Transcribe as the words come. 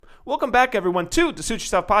Welcome back, everyone, to the Suit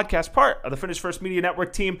Yourself podcast, part of the Finish First Media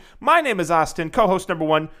Network team. My name is Austin, co-host number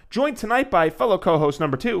 1, joined tonight by fellow co-host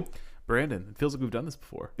number 2. Brandon. It feels like we've done this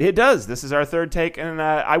before. It does. This is our third take, and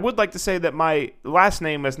I would like to say that my last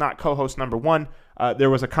name is not co-host number 1.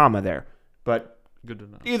 There was a comma there, but good to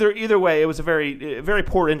know. Either way, it was a very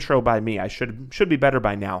poor intro by me. I should be better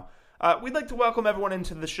by now. We'd like to welcome everyone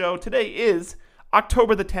into the show. Today is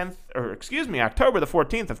October the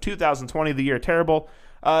 14th of 2020, the year terrible.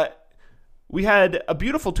 We had a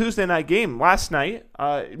beautiful Tuesday night game last night.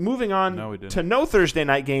 Moving on to no Thursday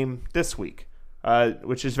night game this week,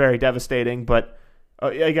 which is very devastating. But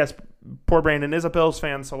I guess poor Brandon is a Bills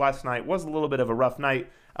fan, so last night was a little bit of a rough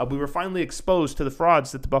night. We were finally exposed to the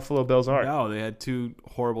frauds that the Buffalo Bills are. No, they had 2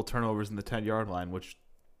 horrible turnovers in the 10-yard line, which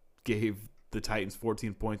gave the Titans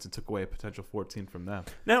 14 points and took away a potential 14 from them.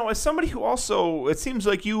 Now, as somebody who also, it seems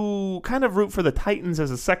like you kind of root for the Titans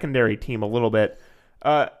as a secondary team a little bit.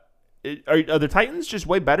 Are the Titans just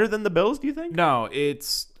way better than the Bills, do you think? No,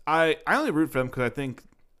 I only root for them because I think,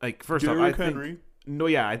 like, first off, I think I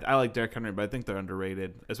like Derrick Henry, but I think they're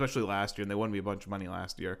underrated, especially last year, and they won me a bunch of money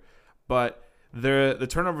last year. But the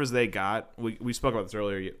turnovers they got, we spoke about this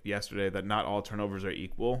earlier yesterday, that not all turnovers are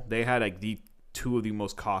equal. They had like the 2 of the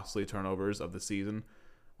most costly turnovers of the season.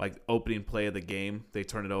 Like opening play of the game, they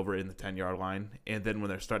turn it over in the 10-yard line, and then when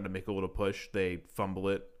they're starting to make a little push, they fumble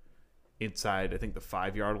it inside, I think, the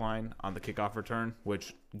 5-yard line on the kickoff return,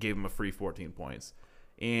 which gave them a free 14 points.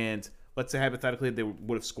 And let's say hypothetically they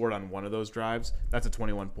would have scored on one of those drives. That's a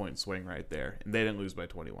 21-point swing right there, and they didn't lose by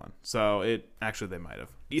 21. So they might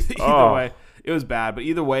have. Either way, it was bad. But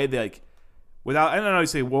either way, I don't know. You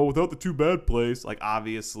say, well, without the 2 bad plays, like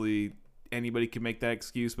obviously anybody can make that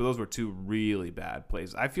excuse, but those were 2 really bad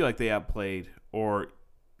plays. I feel like they either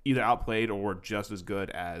outplayed or were just as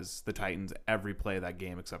good as the Titans every play of that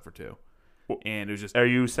game except for 2. And it was just. Are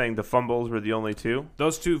you saying the fumbles were the only 2?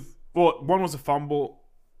 Those 2. Well, one was a fumble.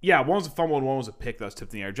 Yeah, one was a fumble and one was a pick that was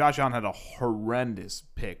tipped in the air. Josh Allen had a horrendous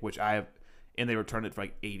pick, and they returned it for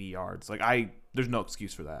like 80 yards. There's no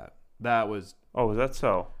excuse for that. That was. Oh, is that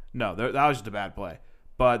so? No, that was just a bad play.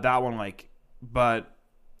 But that one,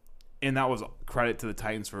 and that was credit to the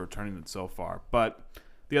Titans for returning it so far. But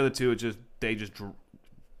the other 2, they just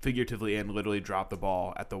figuratively and literally dropped the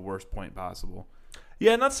ball at the worst point possible.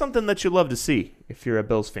 Yeah, not something that you love to see if you're a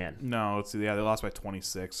Bills fan. No, they lost by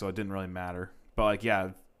 26, so it didn't really matter. But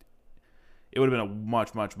it would have been a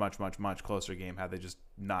much, much, much, much, much closer game had they just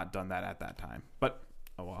not done that at that time. But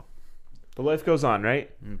oh well. But life goes on, right?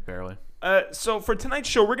 Barely. So for tonight's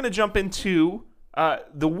show, we're going to jump into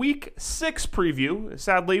the Week 6 preview.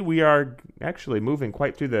 Sadly, we are actually moving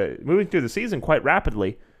through the season quite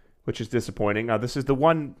rapidly, which is disappointing. This is the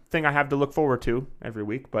one thing I have to look forward to every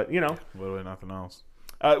week, but literally nothing else.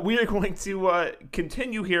 We are going to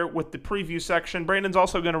continue here with the preview section. Brandon's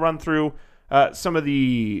also going to run through some of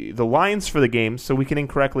the lines for the games so we can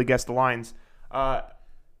incorrectly guess the lines.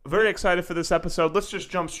 Very excited for this episode. Let's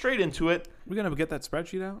just jump straight into it. We're going to get that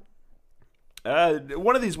spreadsheet out?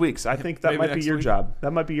 One of these weeks. I think that might be your job.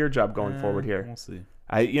 That might be your job going forward here. We'll see.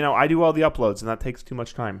 I do all the uploads, and that takes too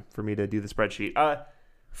much time for me to do the spreadsheet.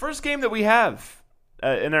 First game that we have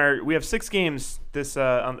we have 6 games this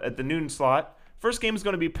at the noon slot. First game is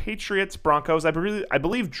going to be Patriots Broncos. I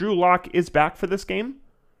believe Drew Lock is back for this game.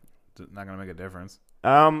 It's not going to make a difference.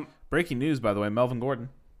 Breaking news, by the way, Melvin Gordon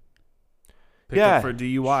picked up for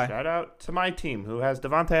DUI. Shout out to my team who has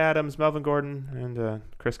Devontae Adams, Melvin Gordon, and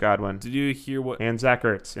Chris Godwin. Did you hear what? And Zach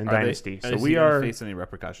Ertz in Dynasty. So we are face any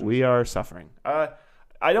repercussions. We are suffering.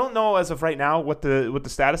 I don't know as of right now what the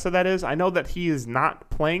status of that is. I know that he is not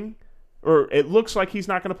playing, or it looks like he's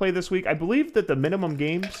not going to play this week. I believe that the minimum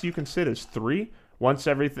games you can sit is 3 once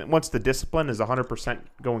the discipline is 100%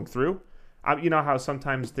 going through. You know how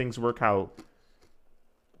sometimes things work, how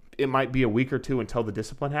it might be a week or 2 until the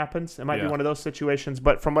discipline happens. It might be one of those situations.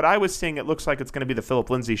 But from what I was seeing, it looks like it's going to be the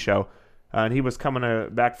Philip Lindsay show. And he was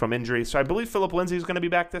coming back from injury. So I believe Philip Lindsay is going to be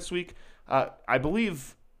back this week. I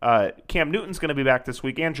believe Cam Newton's going to be back this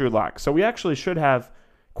week, and Drew Lock. So we actually should have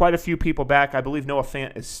quite a few people back. I believe Noah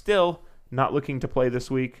Fant is still not looking to play this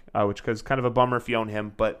week, which is kind of a bummer if you own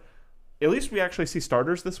him. But at least we actually see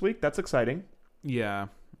starters this week. That's exciting. Yeah.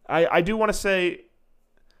 I do want to say,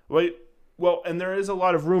 well, and there is a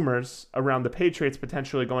lot of rumors around the Patriots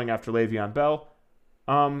potentially going after Le'Veon Bell.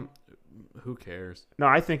 Who cares? No,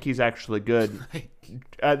 I think he's actually good.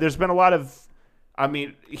 There's been a lot of,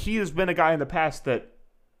 he has been a guy in the past that,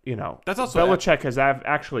 that's also Belichick has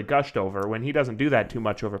actually gushed over when he doesn't do that too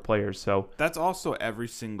much over players. So that's also every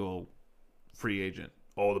single free agent.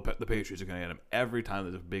 Oh, the Patriots are going to get him. Every time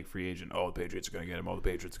there's a big free agent, the Patriots are going to get him. The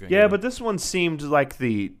Patriots are going to get him. Yeah, but this one seemed like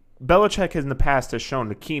the Belichick in the past has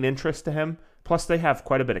shown a keen interest to him. Plus, they have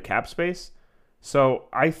quite a bit of cap space. So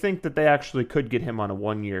I think that they actually could get him on a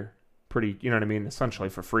 1 year pretty, you know what I mean, essentially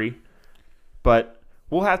for free. But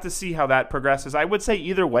we'll have to see how that progresses. I would say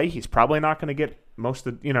either way, he's probably not going to get most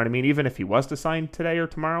of, you know what I mean, even if he was to sign today or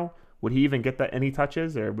tomorrow. Would he even get that any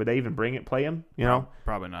touches, or would they even play him? You know,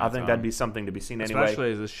 probably not. I think that'd be something to be seen anyway.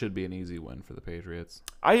 Especially as this should be an easy win for the Patriots.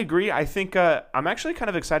 I agree. I think I'm actually kind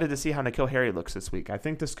of excited to see how N'Keal Harry looks this week. I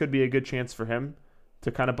think this could be a good chance for him to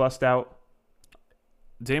kind of bust out.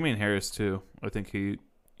 Damian Harris too. I think he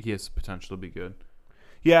has potential to be good.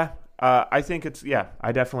 Yeah, I think it's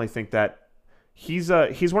I definitely think that he's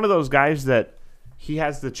one of those guys that he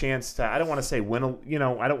has the chance to. I don't want to say win.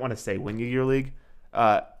 I don't want to say win your league.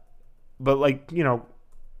 But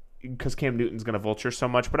because Cam Newton's going to vulture so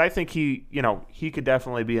much, but I think he could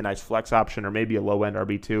definitely be a nice flex option or maybe a low end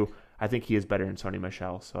RB2. I think he is better than Sony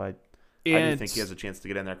Michel, so I do think he has a chance to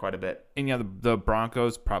get in there quite a bit. And yeah, the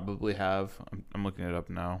Broncos probably have. I'm looking it up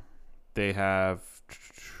now. They have.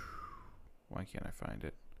 Why can't I find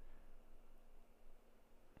it?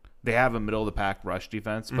 They have a middle of the pack rush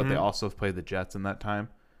defense, but they also have played the Jets in that time,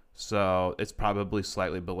 so it's probably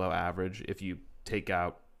slightly below average if you take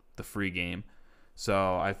out the free game.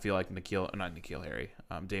 So I feel like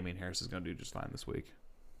Damian Harris is going to do just fine this week.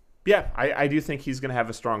 Yeah, I do think he's going to have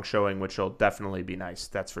a strong showing, which will definitely be nice.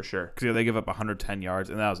 That's for sure. Because they give up 110 yards,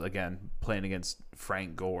 and that was, again, playing against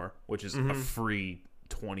Frank Gore, which is a free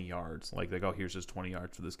 20 yards. Like, they go, here's just 20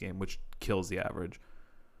 yards for this game, which kills the average.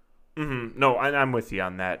 No, I'm with you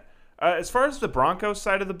on that. As far as the Broncos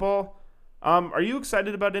side of the ball, are you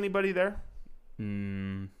excited about anybody there?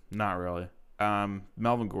 Not really.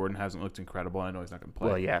 Melvin Gordon hasn't looked incredible. I know he's not going to play.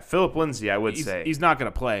 Well, yeah, Phillip Lindsay, I would say. He's not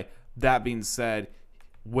going to play. That being said,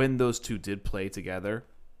 when those two did play together,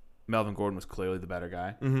 Melvin Gordon was clearly the better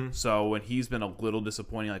guy. So when he's been a little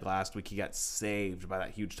disappointing, like last week, he got saved by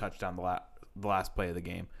that huge touchdown the last play of the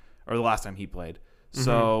game, or the last time he played.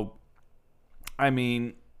 So, I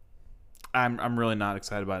mean, I'm really not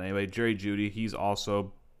excited about it anyway. Jerry Jeudy, he's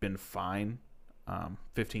also been fine.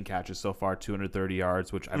 15 catches so far, 230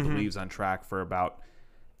 yards, which I believe is on track for about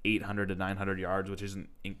 800 to 900 yards, which isn't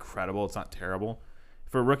incredible. It's not terrible.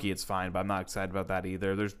 For a rookie, it's fine, but I'm not excited about that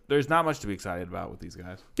either. There's not much to be excited about with these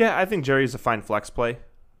guys. Yeah, I think Jerry's a fine flex play.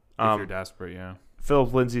 If you're desperate, yeah.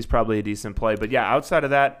 Phillip Lindsay's probably a decent play, but yeah, outside of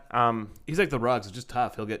that, he's like the Ruggs. It's just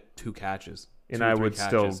tough. He'll get 2 catches. And I would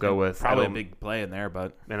still go with probably a big play in there,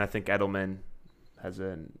 but and I think Edelman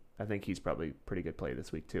I think he's probably a pretty good play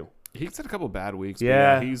this week too. He's had a couple bad weeks.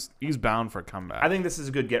 Yeah, he's bound for a comeback. I think this is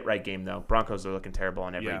a good get right game though. Broncos are looking terrible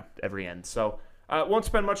on every end, so won't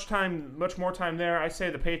spend much more time there. I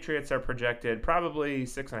say the Patriots are projected probably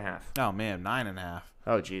 6.5. Oh man, 9.5.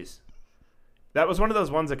 Oh geez, that was one of those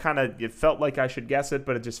ones that kind of it felt like I should guess it,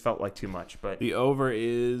 but it just felt like too much. But the over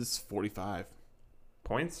is 45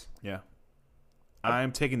 points. Yeah,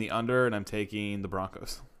 I'm taking the under, and I'm taking the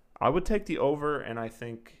Broncos. I would take the over, and I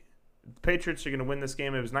think the Patriots are going to win this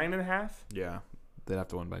game. It was 9.5. Yeah, they'd have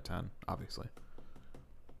to win by 10, obviously.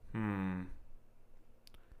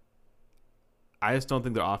 I just don't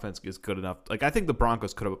think their offense is good enough. Like, I think the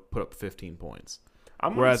Broncos could have put up 15 points.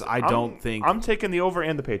 I'm taking the over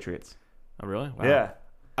and the Patriots. Oh, really? Wow. Yeah.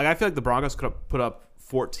 Like, I feel like the Broncos could have put up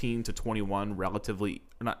 14 to 21 relatively,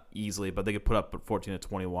 not easily, but they could put up 14 to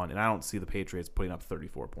 21, and I don't see the Patriots putting up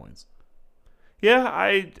 34 points. Yeah,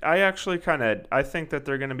 I actually I think that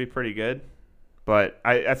they're going to be pretty good, but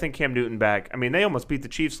I think Cam Newton back. I mean, they almost beat the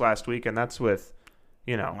Chiefs last week, and that's with,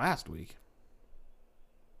 last week.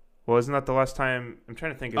 Well, isn't that the last time? I'm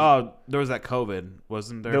trying to think. Oh, there was that COVID,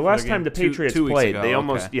 wasn't there? The last time the Patriots played, they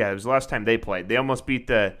almost okay. Yeah, it was the last time they played. They almost beat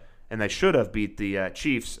and they should have beat the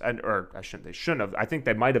Chiefs, they shouldn't have. I think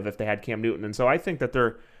they might have if they had Cam Newton, and so I think that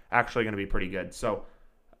they're actually going to be pretty good. So.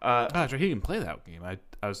 He didn't play that game.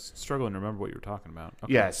 I was struggling to remember what you were talking about.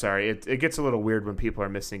 Okay. Yeah, sorry. It gets a little weird when people are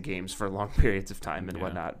missing games for long periods of time and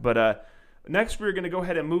whatnot. But next, we're going to go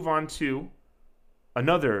ahead and move on to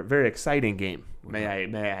another very exciting game. May I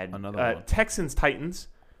add? Another one. Texans-Titans.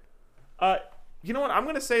 You know what? I'm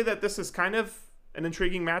going to say that this is kind of an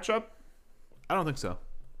intriguing matchup. I don't think so.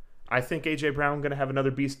 I think A.J. Brown going to have another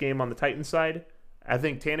beast game on the Titans side. I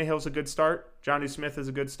think Tannehill's a good start. Johnny Smith is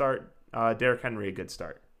a good start. Derrick Henry a good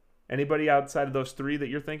start. Anybody outside of those three that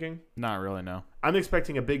you're thinking? Not really, no. I'm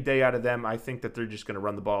expecting a big day out of them. I think that they're just going to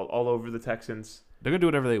run the ball all over the Texans. They're going to do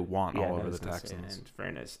whatever they want all over the Texans. In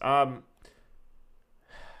fairness.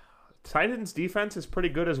 Titans' defense is pretty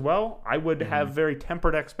good as well. I would have very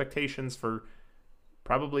tempered expectations for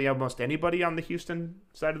probably almost anybody on the Houston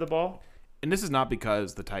side of the ball. And this is not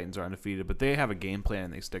because the Titans are undefeated, but they have a game plan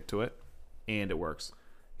and they stick to it, and it works.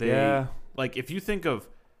 Like, if you think of,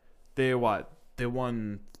 they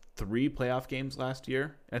won 3 playoff games last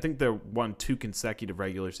year. I think they won 2 consecutive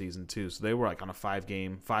regular season too. So they were like on a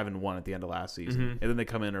 5-1 at the end of last season, and then they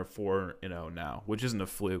come in at 4-0 now, which isn't a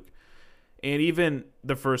fluke. And even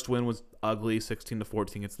the first win was ugly,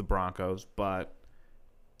 16-14 against the Broncos, but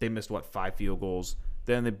they missed 5 field goals.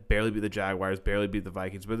 Then they barely beat the Jaguars, barely beat the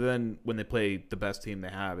Vikings. But then when they play the best team they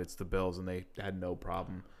have, it's the Bills, and they had no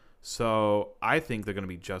problem. So I think they're going to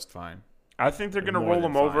be just fine. I think they're going to roll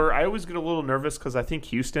them over. I always get a little nervous because I think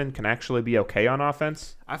Houston can actually be okay on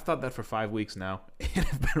offense. I've thought that for 5 weeks now, and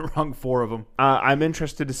I've been wrong 4 of them. I'm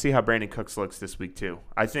interested to see how Brandon Cooks looks this week, too.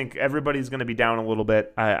 I think everybody's going to be down a little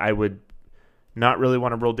bit. I would not really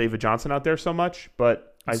want to roll David Johnson out there so much,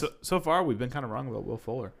 but so far we've been kind of wrong about Will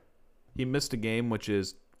Fuller. He missed a game, which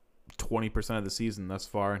is 20% of the season thus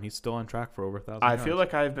far, and he's still on track for over 1,000 yards. I feel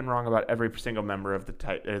like I've been wrong about every single member of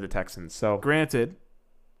the Texans. So granted,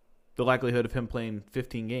 the likelihood of him playing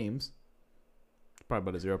 15 games is probably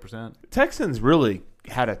about a 0%. Texans really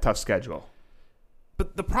had a tough schedule.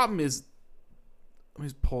 But the problem is, let me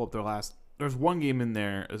just pull up their last. There's one game in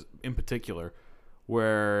there in particular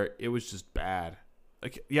where it was just bad.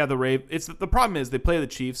 Like, yeah, the problem is they play the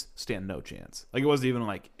Chiefs, stand no chance. Like, it wasn't even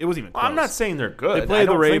close. I'm not saying they're good. They play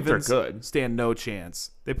the Ravens, they're good. Stand no chance.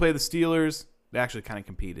 They play the Steelers, they actually kind of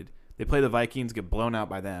competed. They play the Vikings, get blown out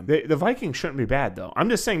by them. The Vikings shouldn't be bad though. I'm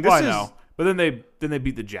just saying I know. But then they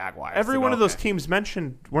beat the Jaguars. Every one of those teams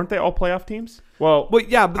mentioned, weren't they all playoff teams? Well,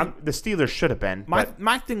 yeah, but the Steelers should have been.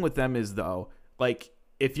 My thing with them is though, like,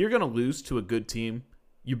 if you're gonna lose to a good team,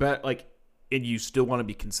 you bet and you still want to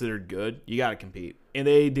be considered good, you got to compete. And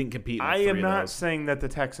they didn't compete. I am not saying that the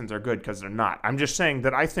Texans are good because they're not. I'm just saying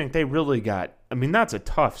that I think they really got. I mean, that's a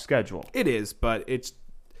tough schedule. It is, but it's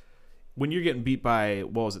when you're getting beat by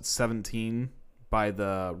 17 by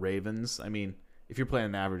the Ravens. I mean, if you're playing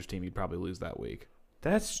an average team, you'd probably lose that week.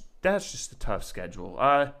 That's just a tough schedule.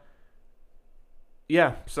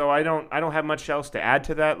 Yeah, so I don't have much else to add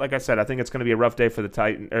to that. Like I said, I think it's going to be a rough day for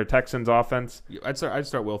the Texans offense. I'd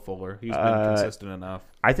start Will Fuller. He's been consistent enough.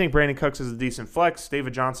 I think Brandon Cooks is a decent flex.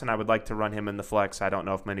 David Johnson, I would like to run him in the flex. I don't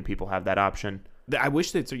know if many people have that option. I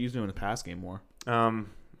wish they'd start using him in the pass game more.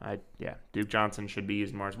 Duke Johnson should be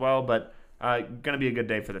used more as well, but going to be a good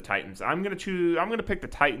day for the Titans. I'm going to pick the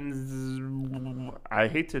Titans. I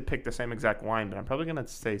hate to pick the same exact line, but I'm probably going to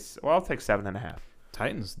say, I'll take 7.5.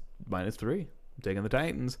 Titans -3. I'm taking the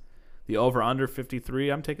Titans. The over under 53.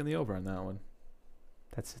 I'm taking the over on that one.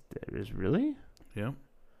 That is really? Yeah.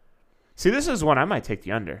 See, this is one I might take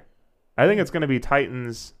the under. I think it's going to be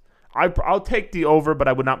Titans. I'll take the over, but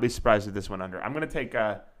I would not be surprised if this went under. I'm going to take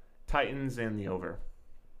Titans and the over.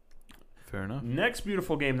 Fair enough. Next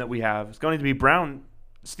beautiful game that we have is going to be Brown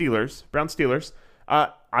Steelers.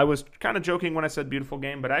 I was kind of joking when I said beautiful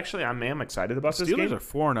game, but actually I am excited about this game. Steelers are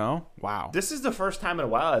 4-0. Wow. This is the first time in a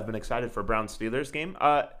while I've been excited for a Brown Steelers game.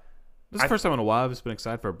 This is the first time in a while I've just been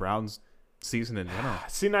excited for a Browns season in general.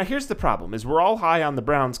 See, now here's the problem: is we're all high on the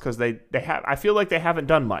Browns because they have. I feel like they haven't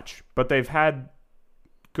done much, but they've had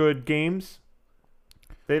good games.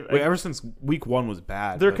 Ever since week 1 was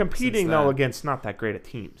bad. They're competing though against not that great of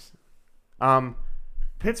teams.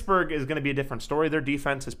 Pittsburgh is going to be a different story. Their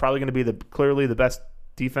defense is probably going to be clearly the best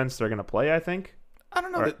defense they're going to play, I think. I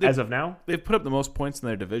don't know. As of now. They've put up the most points in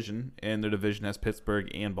their division, and their division has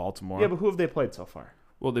Pittsburgh and Baltimore. Yeah, but who have they played so far?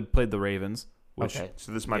 Well, they played the Ravens. Okay,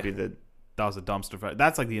 so this might be that was a dumpster fire.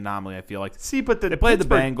 That's like the anomaly, I feel like. See, but they played the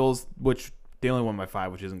Bengals, which they only won by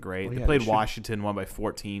 5, which isn't great. Well, they played Washington, won by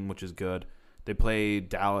 14, which is good. They played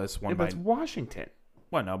Dallas, won by... But it's Washington.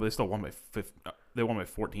 Well, no, but they still won by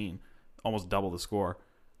 14, almost double the score.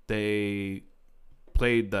 They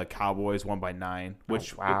played the Cowboys, won by 9,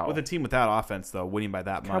 which with a team with that offense, though, winning by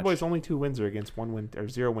that much. Cowboys' only 2 wins are against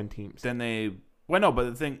 0-win teams. Then they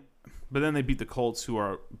beat the Colts, who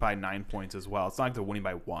are by 9 points as well. It's not like they're winning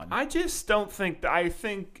by 1. I just don't think I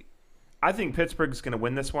think Pittsburgh's going to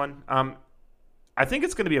win this one. I think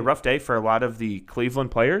it's going to be a rough day for a lot of the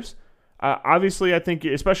Cleveland players. Obviously, I think,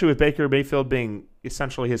 especially with Baker Mayfield being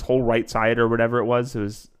essentially his whole right side or whatever it was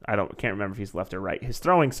can't remember if he's left or right. His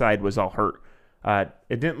throwing side was all hurt.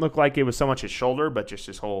 It didn't look like it was so much his shoulder, but just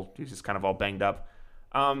he's just kind of all banged up.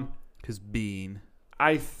 His bean.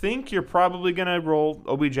 I think you're probably going to roll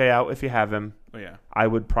OBJ out if you have him. Oh, yeah. I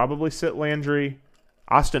would probably sit Landry.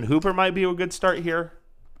 Austin Hooper might be a good start here.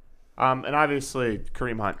 And obviously,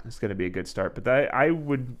 Kareem Hunt is going to be a good start. But I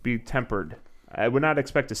would be tempered. I would not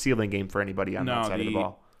expect a ceiling game for anybody on that side of the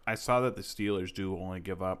ball. I saw that the Steelers do only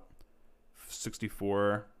give up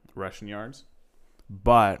 64 rushing yards.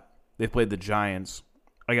 But they played the Giants.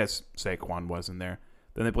 I guess Saquon wasn't there.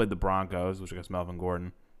 Then they played the Broncos, which I guess Melvin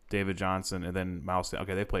Gordon. David Johnson, and then Miles.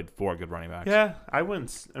 Okay, they played 4 good running backs. Yeah, I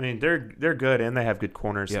wouldn't. I mean, they're good and they have good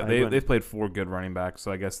corners. Yeah, they've played 4 good running backs,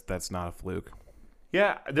 so I guess that's not a fluke.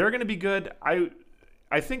 Yeah, they're going to be good.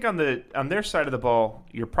 I think on their side of the ball,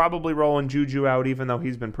 you're probably rolling Juju out, even though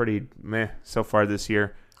he's been pretty meh so far this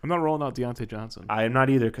year. I'm not rolling out Deontay Johnson. I am not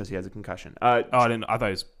either because he has a concussion. I didn't. I thought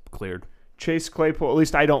he was cleared. Chase Claypool. At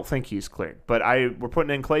least I don't think he's cleared. But we're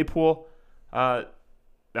putting in Claypool.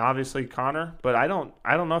 Obviously Connor, but I don't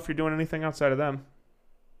know if you're doing anything outside of them.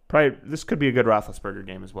 Probably this could be a good Roethlisberger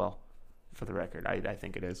game as well. For the record, I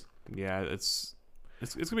think it is. Yeah, it's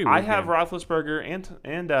gonna be a weird I have game. Roethlisberger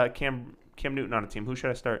and Cam Newton on a team. Who should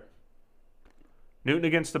I start? Newton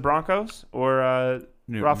against the Broncos or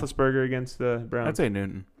Newton. Roethlisberger against the Browns? I'd say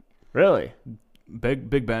Newton. Really?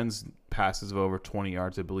 Big Ben's passes of over 20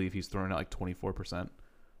 yards. I believe he's throwing at like 24%.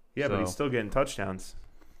 Yeah, but he's still getting touchdowns.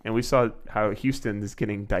 And we saw how Houston is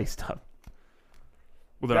getting diced up.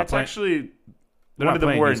 Well, that's actually one of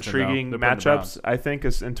the more intriguing matchups, I think,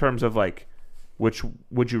 is in terms of like which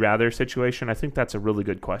would you rather situation. I think that's a really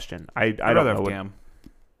good question. I don't know. Cam.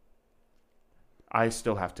 I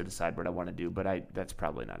still have to decide what I want to do, but that's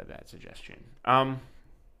probably not a bad suggestion.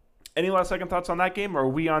 Any last second thoughts on that game, or are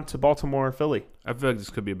we on to Baltimore or Philly? I feel like this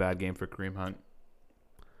could be a bad game for Kareem Hunt.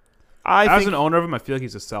 As an owner of him, I feel like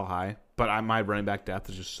he's a sell high, but my running back depth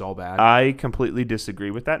is just so bad. I completely disagree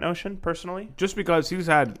with that notion, personally. Just because he's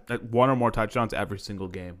had 1 or more touchdowns every single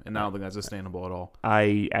game, and I don't think that's sustainable at all.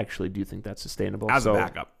 I actually do think that's sustainable. As a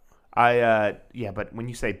backup. Yeah, but when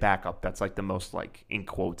you say backup, that's like the most like in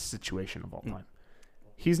quotes situation of all time.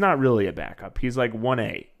 He's not really a backup. He's like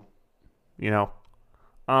 1A. You know?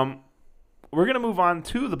 We're going to move on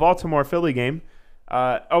to the Baltimore-Philly game. We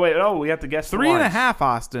have to guess 3.5,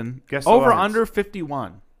 Austin. Guess over under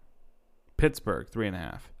 51. Pittsburgh,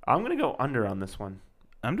 3.5. I'm going to go under on this one.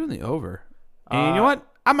 I'm doing the over. And you know what?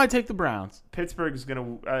 I might take the Browns. Pittsburgh's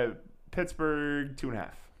going to Pittsburgh 2.5.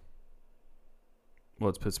 Well,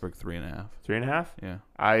 it's Pittsburgh 3.5. 3.5?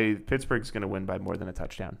 Yeah. Pittsburgh's going to win by more than a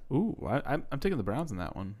touchdown. Ooh, I'm taking the Browns in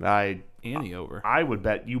that one. And the over. I would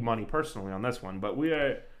bet you money personally on this one, but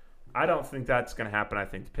I don't think that's going to happen. I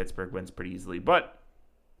think Pittsburgh wins pretty easily, but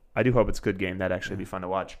I do hope it's a good game. That'd actually be fun to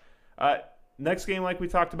watch. Next game, like we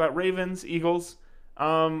talked about, Ravens, Eagles.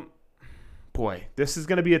 Boy, this is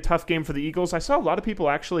going to be a tough game for the Eagles. I saw a lot of people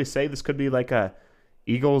actually say this could be like a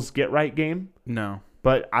Eagles get-right game. No.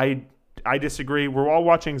 But I disagree. We're all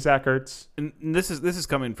watching Zach Ertz. And this is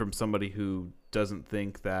coming from somebody who doesn't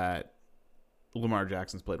think that Lamar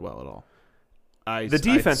Jackson's played well at all. The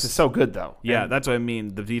defense is so good, though. Yeah, that's what I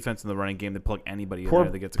mean. The defense in the running game, they plug anybody in there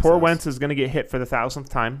that gets success. Poor Wentz is going to get hit for the 1,000th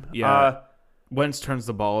time. Yeah. Wentz turns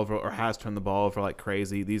the ball over or has turned the ball over like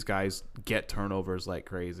crazy. These guys get turnovers like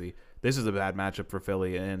crazy. This is a bad matchup for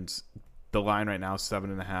Philly, and the line right now is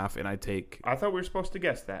 7.5, and I thought we were supposed to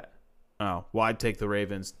guess that. Oh, well, I'd take the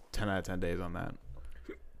Ravens 10 out of 10 days on that.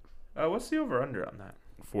 What's the over-under on that?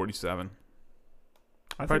 47.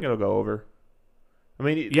 I think it'll go over. I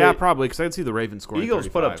mean, probably, because I could see the Ravens scoring Eagles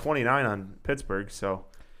 35. put up 29 on Pittsburgh, so.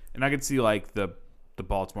 And I could see, like, the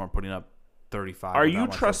Baltimore putting up 35. Are you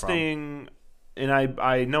trusting, and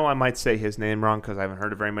I know I might say his name wrong because I haven't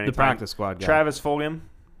heard it very many times. The practice squad guy. Travis Fulgham?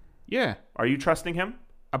 Yeah. Are you trusting him?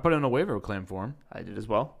 I put in a waiver claim for him. I did as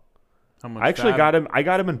well. How much I actually got him. I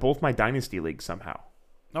got him in both my dynasty leagues somehow.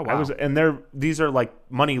 Oh wow! These are like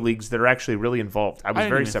money leagues that are actually really involved. I was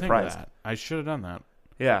very surprised. I should have done that.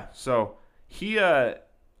 Yeah. So he, I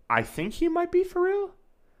think he might be for real.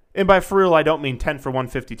 And by for real, I don't mean 10 for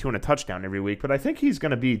 152 and a touchdown every week, but I think he's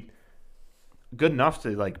going to be good enough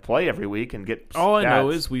to like play every week and get. All I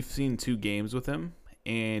know is we've seen 2 games with him,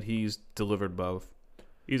 and he's delivered both.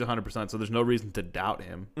 He's 100%, so there's no reason to doubt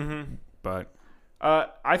him. Mm-hmm. But.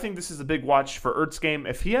 I think this is a big watch for Ertz game.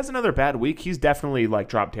 If he has another bad week, he's definitely like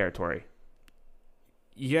drop territory.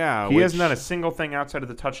 Yeah. He hasn't done a single thing outside of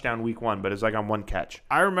the touchdown week 1, but it's like on 1 catch.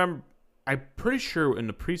 I'm pretty sure in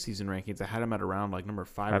the preseason rankings, I had him at around like number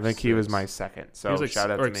 5 or 6. I think he was my second. So he was like,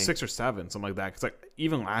 shout out to me. 6 or 7, something like that. Because like,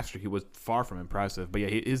 even last year, he was far from impressive. But yeah,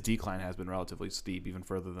 his decline has been relatively steep, even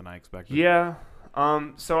further than I expected. Yeah.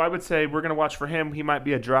 So I would say we're going to watch for him. He might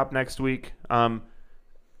be a drop next week.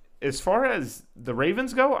 As far as the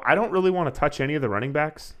Ravens go, I don't really want to touch any of the running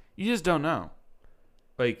backs. You just don't know.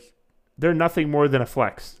 Like, they're nothing more than a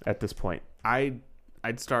flex at this point. I'd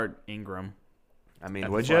start Ingram. I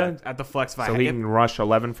mean, would you? At the flex. So he can rush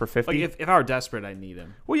 11 for 50? Like if I were desperate, I'd need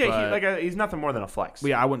him. Well, yeah, he's nothing more than a flex.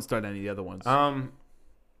 Well, yeah, I wouldn't start any of the other ones. And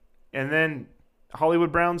then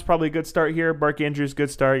Hollywood Brown's probably a good start here. Mark Andrews,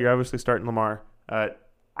 good start. You're obviously starting Lamar. I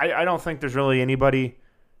don't think there's really anybody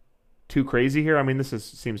too crazy here. I mean, this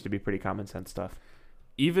seems to be pretty common sense stuff.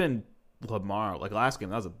 even Lamar, like last game,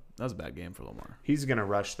 that was a bad game for Lamar. He's going to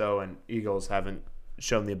rush, though, and Eagles haven't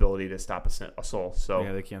shown the ability to stop a soul. So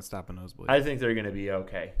yeah, they can't stop a nosebleed. I think they're going to be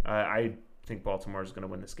okay. I think Baltimore is going to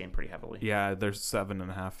win this game pretty heavily. Yeah, they're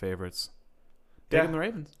 7.5 favorites. Taking the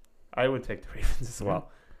Ravens. I would take the Ravens as well.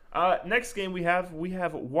 Next game we have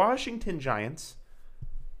Washington Giants.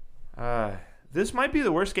 This might be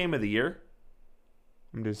the worst game of the year.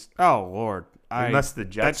 Oh Lord! Unless the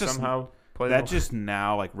Jets somehow play. That just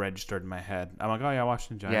now like registered in my head. I'm like, oh yeah,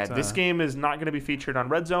 Washington Giants. Yeah, this game is not going to be featured on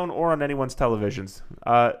Red Zone or on anyone's televisions.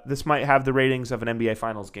 This might have the ratings of an NBA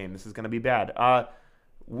Finals game. This is going to be bad.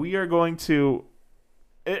 We are going to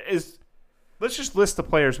let's just list the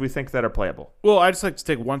players we think that are playable. Well, I'd just like to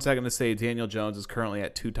take 1 second to say Daniel Jones is currently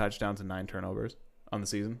at 2 touchdowns and 9 turnovers on the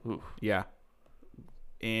season. Oof. Yeah.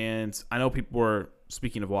 And I know people were,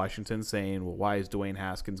 speaking of Washington, saying, well, why is Dwayne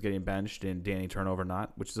Haskins getting benched and Danny Turnover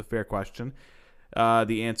not? Which is a fair question.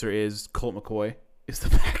 The answer is Colt McCoy is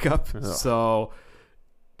the backup. Ugh. So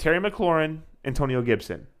Terry McLaurin, Antonio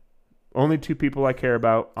Gibson. Only 2 people I care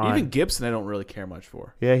about. Even Gibson I don't really care much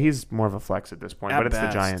for. Yeah, he's more of a flex at this point, but it's the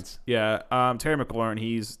Giants. Yeah, Terry McLaurin,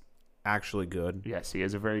 he's actually good. Yes, he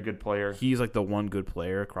is a very good player. He's like the one good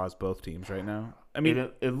player across both teams right now. I mean,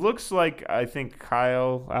 it looks like I think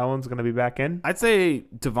Kyle Allen's going to be back in. I'd say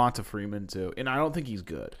Devonta Freeman too, and I don't think he's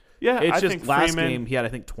good. Yeah, it's I just think last Freeman, game he had I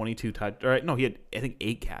think 22 touch. Or no, he had I think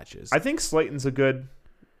 8 catches. I think Slayton's a good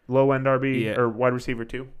low end RB or wide receiver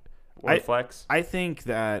too, or flex. I think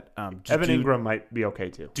that Evan Ingram might be okay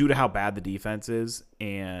too, due to how bad the defense is,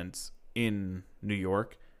 and in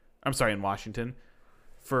Washington,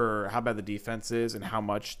 for how bad the defense is and how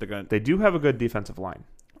much they're going. They do have a good defensive line.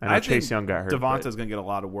 I know Chase Young got hurt. Devonta's going to get a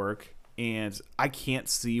lot of work, and I can't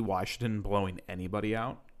see Washington blowing anybody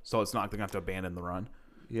out. So it's not they're going to have to abandon the run.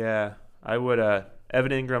 Yeah, I would.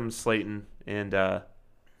 Evan Ingram, Slayton, and I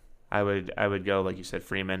would go like you said,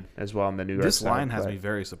 Freeman as well on the New York. This line has me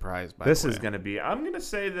very surprised. This is going to be. I'm going to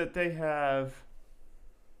say that they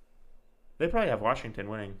probably have Washington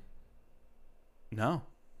winning. No,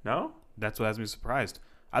 that's what has me surprised.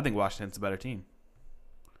 I think Washington's a better team.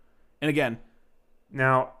 And again.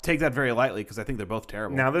 Now, take that very lightly because I think they're both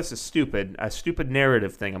terrible. Now, this is a stupid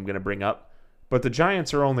narrative thing I'm going to bring up. But the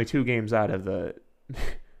Giants are only 2 games out of the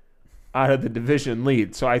division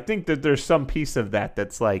lead. So I think that there's some piece of that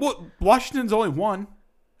that's like... Well, Washington's only 1.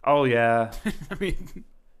 Oh, yeah. I mean...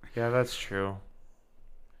 Yeah, that's true.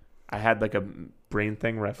 I had like a brain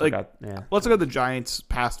thing where I forgot. Yeah. Let's look at the Giants'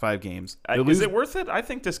 past 5 games. Is it worth it? I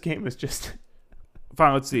think this game is just...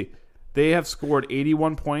 Fine, let's see. They have scored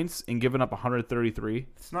 81 points and given up 133.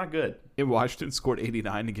 It's not good. And Washington scored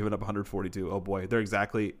 89 and given up 142. Oh, boy. They're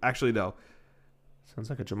exactly... Actually, no. Sounds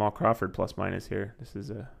like a Jamal Crawford plus minus here. This is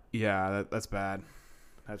a... Yeah, that's bad.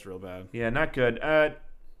 That's real bad. Yeah, not good.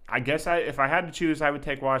 I guess if I had to choose, I would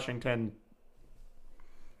take Washington.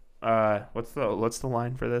 What's the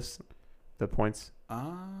line for this? The points?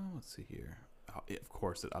 Let's see here. Oh, of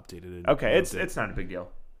course, it updated. Okay, it's not a big deal.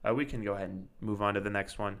 We can go ahead and move on to the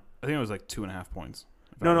next one. I think it was like 2.5 points.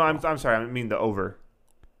 No, I'm sorry. I mean the over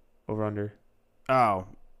under. Oh,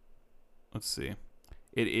 let's see.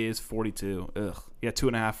 It is 42. Ugh. Yeah,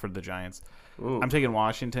 2.5 for the Giants. Ooh. I'm taking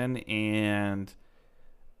Washington, and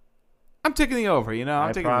I'm taking the over.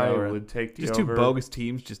 I'm taking the over. Would take the just over. 2 bogus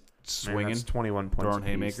teams just swinging. Man, that's 21 points. Throwing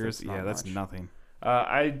haymakers. That's nothing.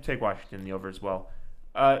 I'd take Washington the over as well.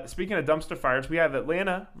 Speaking of dumpster fires, we have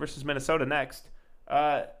Atlanta versus Minnesota next.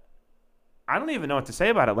 I don't even know what to say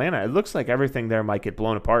about Atlanta. It looks like everything there might get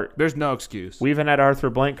blown apart. There's no excuse. We even had Arthur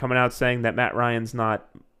Blank coming out saying that Matt Ryan's not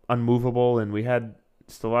unmovable, and we had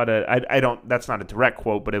just a lot of... I don't... That's not a direct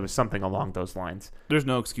quote, but it was something along those lines. There's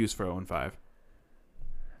no excuse for 0-5.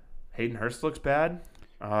 Hayden Hurst looks bad.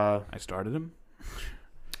 I started him.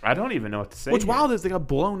 I don't even know what to say. What's wild is they got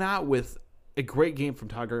blown out with a great game from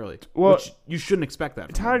Todd Gurley. Well, which you shouldn't expect that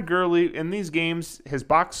from Todd Gurley, in these games, his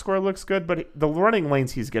box score looks good, but the running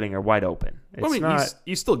lanes he's getting are wide open.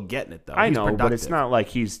 He's still getting it, though. I know, but it's not like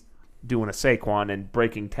he's doing a Saquon and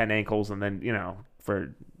breaking 10 ankles and then,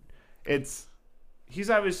 he's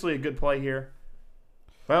obviously a good play here.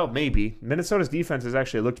 Well, maybe. Minnesota's defense has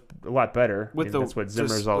actually looked a lot better. That's what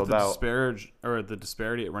Zimmer's all about. The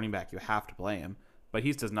disparity at running back, you have to play him. But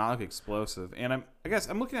he does not look explosive. And I guess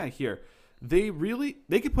I'm looking at it here. They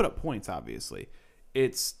could put up points, obviously.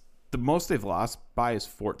 It's the most they've lost by is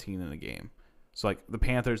 14 in a game. So, like, the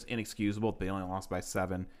Panthers, inexcusable. They only lost by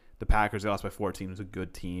 7. The Packers, they lost by 14. It was a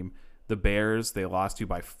good team. The Bears, they lost to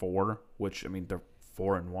by 4, which, I mean, they're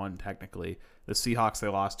 4-1 technically. The Seahawks, they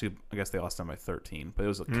lost to, I guess they lost them by 13. But it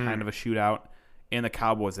was kind of a shootout. And the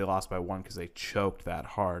Cowboys, they lost by 1 because they choked that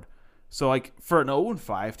hard. So, like, for an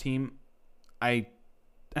 0-5 team, I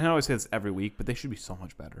know I say this every week, but they should be so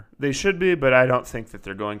much better. They should be, but I don't think that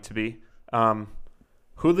they're going to be.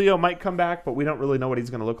 Julio might come back, but we don't really know what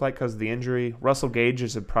he's going to look like because of the injury. Russell Gage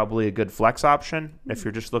is probably a good flex option if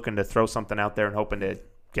you're just looking to throw something out there and hoping to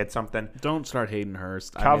get something. Don't start Hayden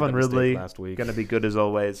Hurst. Calvin Ridley last week going to be good as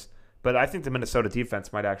always, but I think the Minnesota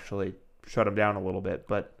defense might actually shut him down a little bit.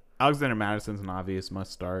 But Alexander Madison's an obvious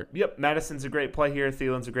must start. Yep, Madison's a great play here.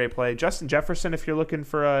 Thielen's a great play. Justin Jefferson, if you're looking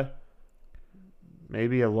for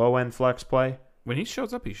maybe a low end flex play. When he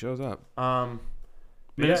shows up, he shows up.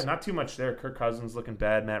 Yeah, not too much there. Kirk Cousins looking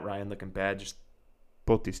bad. Matt Ryan looking bad. Just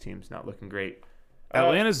both these teams not looking great.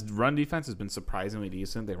 Atlanta's run defense has been surprisingly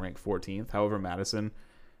decent. They rank 14th. However, Madison,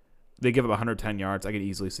 they give up 110 yards. I could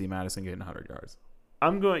easily see Madison getting 100 yards.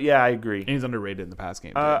 Yeah, I agree. And he's underrated in the pass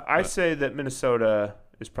game. I say that Minnesota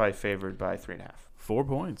is probably favored by 3.5. 4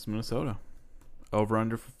 points, Minnesota. Over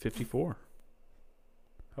under 54.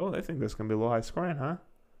 Oh, they think this is going to be a little high scoring, huh?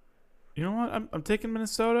 You know what? I'm taking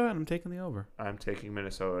Minnesota, and I'm taking the over. I'm taking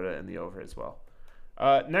Minnesota and the over as well.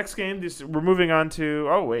 Next game, we're moving on to...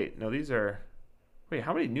 Oh, wait. No, these are... Wait,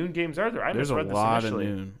 how many noon games are there? There's a lot of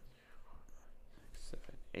noon.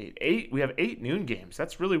 8. We have 8 noon games.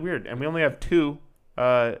 That's really weird. And we only have 2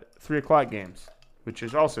 3 o'clock games, which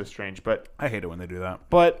is also strange. But I hate it when they do that.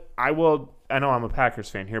 But I know I'm a Packers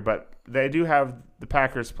fan here, but they do have the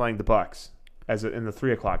Packers playing the Bucks in the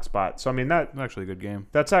 3 o'clock spot. So, I mean, that's actually a good game.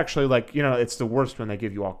 That's actually like, it's the worst when they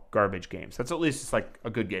give you all garbage games. That's at least it's like a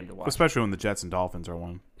good game to watch. Especially when the Jets and Dolphins are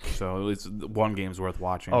one. So at least one game's worth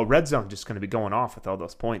watching. Oh, Red Zone just going to be going off with all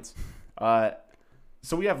those points.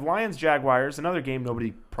 So we have Lions Jaguars, another game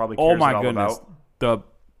nobody probably cares at all about.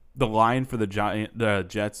 The line for the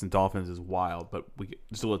Jets and Dolphins is wild, but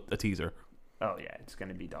still a teaser. Oh yeah, it's going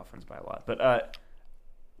to be Dolphins by a lot. But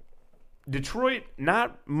Detroit,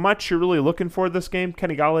 not much you're really looking for this game.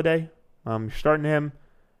 Kenny Golladay, you're starting him.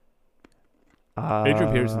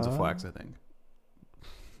 Adrian Peterson's a flex, I think.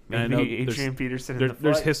 Maybe Adrian Peterson in the flex.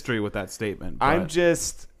 There's history with that statement. I'm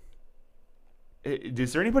just...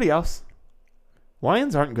 Is there anybody else?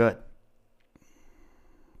 Lions aren't good.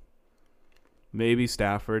 Maybe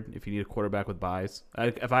Stafford if you need a quarterback with buys.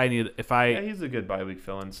 Yeah, he's a good bye week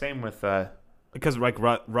fill-in. Same with... Because like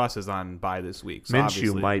Russ is on bye this week. So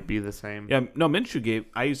Minshew might be the same. Yeah, no, Minshew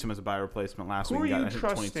I used him as a bye replacement last week. Who are you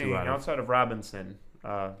trusting outside of Robinson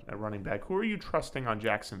at running back? Who are you trusting on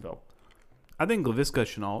Jacksonville? I think Laviska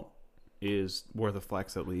Shenault is worth a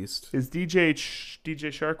flex at least. Is DJ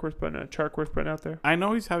Chark worth putting out there? I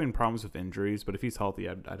know he's having problems with injuries, but if he's healthy,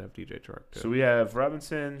 I'd have DJ Chark too. So we have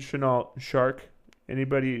Robinson, Shenault, Chark.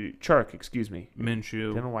 Chark, excuse me.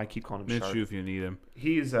 Minshew. I don't know why I keep calling him Minshew Chark. if you need him.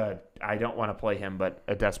 He's I don't want to play him, but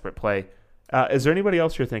a desperate play. Is there anybody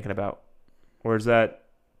else you're thinking about? Or is that...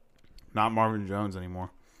 Not Marvin Jones anymore.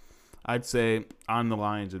 I'd say on the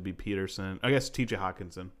Lions would be Peterson. I guess TJ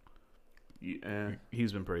Hawkinson. Yeah.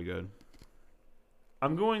 He's been pretty good.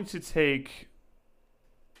 I'm going to take...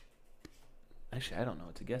 Actually, I don't know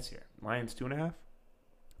what to guess here. Lions 2.5?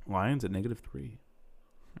 Lions at -3.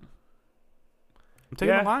 I'm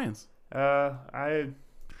taking the Lions.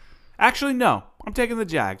 Actually, no. I'm taking the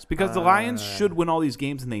Jags because the Lions should win all these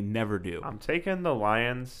games, and they never do. I'm taking the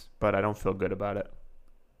Lions, but I don't feel good about it.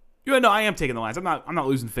 Yeah, no, I am taking the Lions. I'm not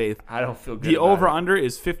losing faith. I don't feel good The about over-under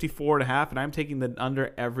is 54.5, and I'm taking the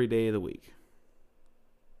under every day of the week.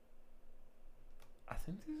 I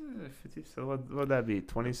think this is 50. So what would that be?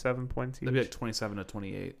 27 points each? That'd be like 27 to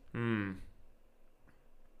 28.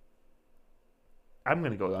 I'm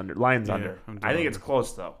going to go under. Lions under. I think it's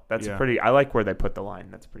close, though. That's I like where they put the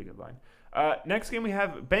line. That's a pretty good line. Next game we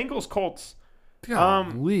have Bengals Colts.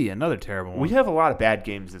 Another terrible one. We have a lot of bad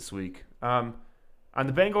games this week. On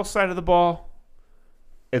the Bengals side of the ball,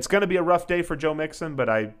 it's going to be a rough day for Joe Mixon, but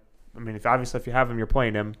I mean, if you have him, you're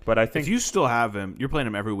playing him. But I think if you still have him, you're playing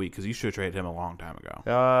him every week because you should have traded him a long time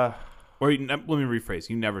ago. Or let me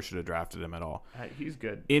rephrase. You never should have drafted him at all. He's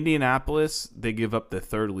good. Indianapolis, they give up the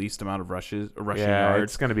third least amount of rushing yards.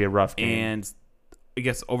 It's going to be a rough game. And I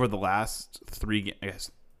guess over the last 3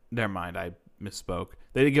 games, never mind, I misspoke.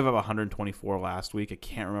 They did give up 124 last week. I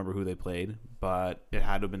can't remember who they played, but it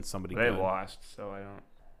had to have been somebody good. They lost, so I don't.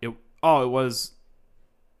 It was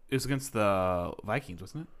against the Vikings,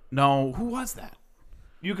 wasn't it? No, who was that?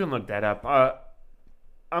 You can look that up.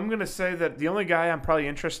 I'm going to say that the only guy I'm probably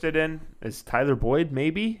interested in is Tyler Boyd,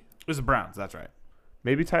 maybe? It was the Browns, that's right.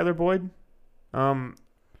 Maybe Tyler Boyd? Burrow's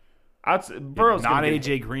not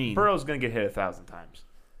A.J. Green. Burrow's going to get hit 1,000 times.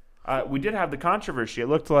 We did have the controversy. It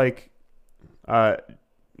looked like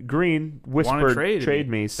Green whispered trade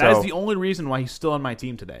me. So that is the only reason why he's still on my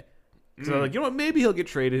team today. So like, you know what? Maybe he'll get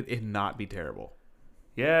traded and not be terrible.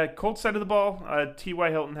 Yeah, Colts side of the ball.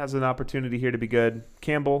 T.Y. Hilton has an opportunity here to be good.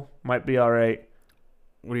 Campbell might be all right.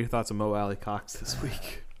 What are your thoughts on Mo Alley Cox this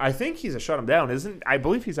week? I think he's a shut him down, isn't? I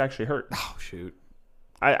believe he's actually hurt. Oh shoot.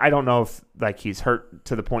 I don't know if like he's hurt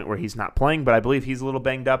to the point where he's not playing, but I believe he's a little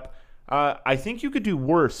banged up. I think you could do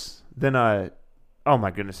worse than oh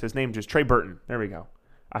my goodness, his name just Trey Burton. There we go.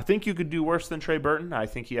 I think you could do worse than Trey Burton. I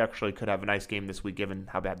think he actually could have a nice game this week, given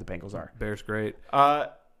how bad the Bengals are. Bears great.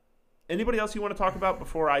 Anybody else you want to talk about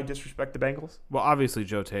before I disrespect the Bengals? Well, obviously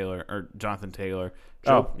Jonathan Taylor.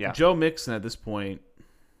 Joe Mixon at this point,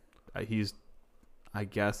 he's, I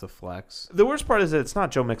guess, a flex. The worst part is that it's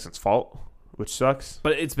not Joe Mixon's fault, which sucks.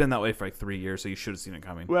 But it's been that way for like 3 years, so you should have seen it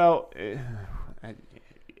coming. Well,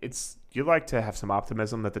 you like to have some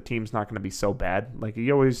optimism that the team's not going to be so bad. Like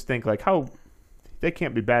you always think, like how they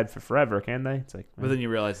can't be bad for forever, can they? It's like, but then you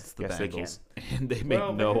realize it's the Bengals, and they make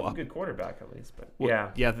they have a good quarterback at least. But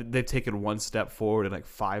yeah, they've taken one step forward and like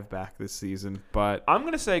 5 back this season. But I'm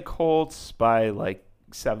going to say Colts by like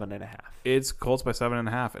 7.5. It's Colts by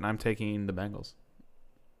 7.5, and I'm taking the Bengals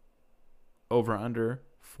over under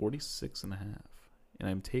 46.5, and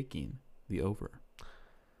I'm taking the over.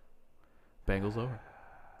 Bengals over.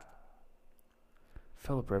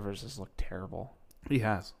 Phillip Rivers has looked terrible. He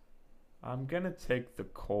has. I'm going to take the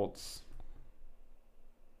Colts.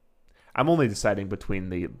 I'm only deciding between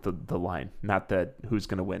the line, not who's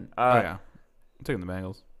going to win. I'm taking the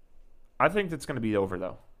Bengals. I think that's going to be over,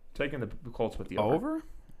 though. Taking the Colts with the over?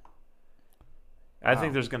 I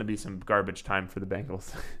think there's going to be some garbage time for the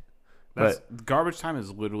Bengals. But garbage time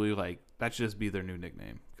is literally like, that should just be their new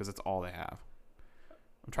nickname because that's all they have.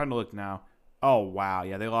 I'm trying to look now. Oh, wow.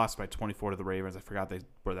 Yeah, they lost by 24 to the Ravens. I forgot they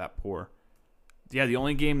were that poor. Yeah, the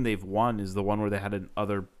only game they've won is the one where they had an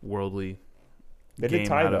otherworldly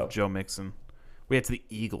game out of Joe Mixon. We had to the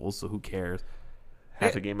Eagles, so who cares?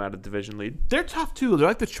 Half a game out of division lead. They're tough, too. They're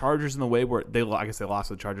like the Chargers in the way where I guess they lost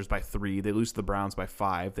to the Chargers by 3. They lose to the Browns by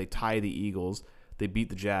 5. They tie the Eagles. They beat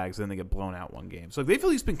the Jags. Then they get blown out one game. So they've at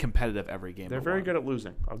least been competitive every game. They're very good at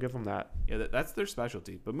losing. I'll give them that. Yeah, that's their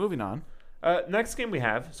specialty. But moving on. Next game we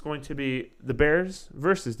have is going to be the Bears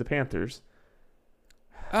versus the Panthers.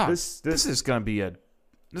 This is going to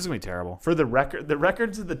be terrible. For the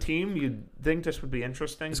records of the team, you'd think this would be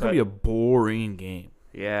interesting. It's going to be a boring game.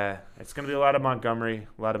 Yeah, it's going to be a lot of Montgomery,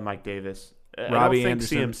 a lot of Mike Davis. Robbie I don't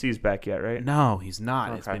Anderson. think CMC's back yet, right? No, he's not.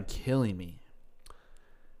 Okay. It's been killing me.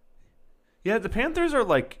 Yeah, the Panthers are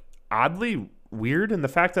like oddly weird in the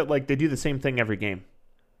fact that like they do the same thing every game.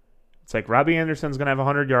 It's like Robbie Anderson's going to have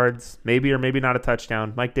 100 yards, maybe or maybe not a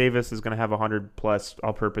touchdown. Mike Davis is going to have 100-plus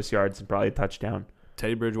all-purpose yards and probably a touchdown.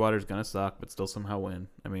 Teddy Bridgewater's going to suck, but still somehow win.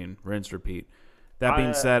 I mean, rinse, repeat. That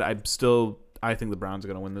being said, I think the Browns are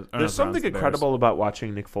going to win this. There's something incredible about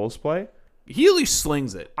watching Nick Foles play. He at least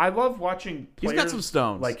slings it. I love watching players he's got some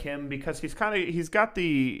stones like him because he's got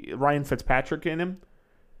the Ryan Fitzpatrick in him.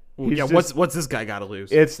 What's this guy got to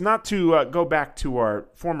lose? It's not to go back to our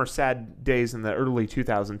former sad days in the early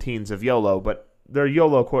 2000 teens of YOLO, but they're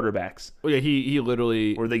YOLO quarterbacks. Oh, yeah, he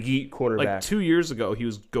literally... Or the yeet quarterback. Like 2 years ago, he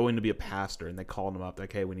was going to be a pastor, and they called him up.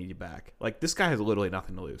 Like, hey, we need you back. Like, this guy has literally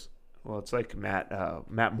nothing to lose. Well, it's like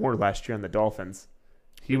Matt Moore last year on the Dolphins.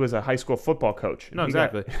 He was a high school football coach. No,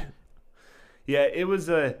 exactly. Yeah, it was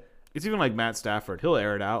a... It's even like Matt Stafford. He'll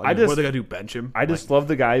air it out. Like, what are they going to do, bench him? I just love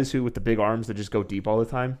the guys who with the big arms that just go deep all the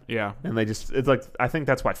time. Yeah. And it's like, I think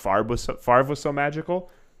that's why Favre was so magical,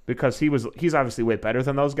 because he's obviously way better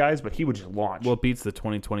than those guys, but he would just launch. Well, it beats the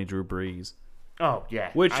 2020 Drew Brees. Oh,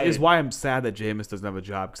 yeah. Which is why I'm sad that Jameis doesn't have a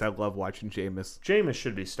job, because I love watching Jameis. Jameis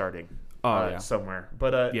should be starting somewhere.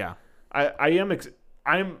 But yeah.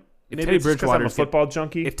 I'm if maybe Teddy it's because I'm a football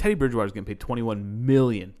junkie. If Teddy Bridgewater's getting paid $21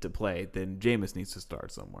 million to play, then Jameis needs to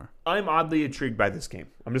start somewhere. I'm oddly intrigued by this game.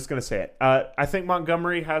 I'm just going to say it. I think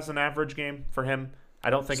Montgomery has an average game for him. I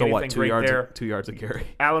don't think anything great there. 2 yards a carry.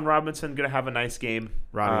 Allen Robinson going to have a nice game.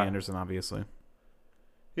 Robbie Anderson, obviously.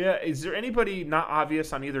 Yeah. Is there anybody not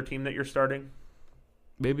obvious on either team that you're starting?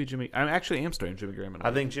 Maybe Jimmy. I actually am starting Jimmy Graham.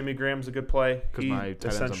 I think Jimmy Graham's a good play. He my tight end's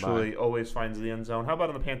essentially always finds the end zone. How about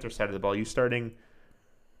on the Panthers side of the ball? You starting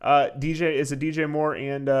DJ Moore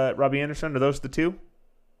and Robbie Anderson? Are those the two?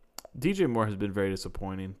 DJ Moore has been very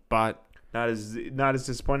disappointing, but not as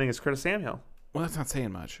disappointing as Curtis Samuel. Well, that's not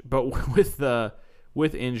saying much. But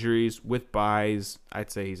with injuries, with buys, I'd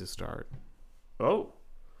say he's a start. Oh,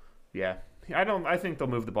 yeah. I think they'll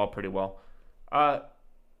move the ball pretty well.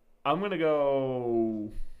 I'm gonna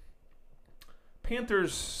go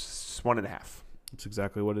Panthers 1.5. That's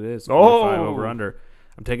exactly what it is. 5 over under.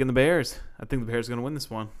 I'm taking the Bears. I think the Bears are going to win this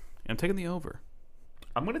one. And I'm taking the over.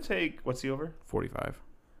 I'm going to take, what's the over? 45.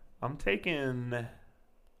 I'm taking the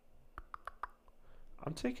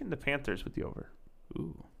Panthers with the over.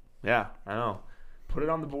 Ooh. Yeah, I know. Put it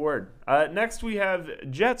on the board. Next, we have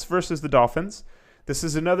Jets versus the Dolphins. This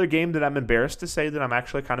is another game that I'm embarrassed to say that I'm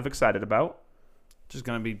actually kind of excited about. Just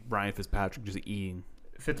going to be Ryan Fitzpatrick just eating.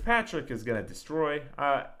 Fitzpatrick is going to destroy.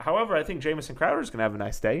 However, I think Jamison Crowder is going to have a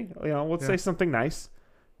nice day. Let's say something nice.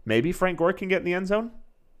 Maybe Frank Gore can get in the end zone.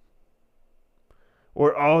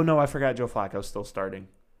 Or, oh, no, I forgot Joe Flacco's still starting.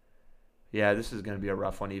 Yeah, this is going to be a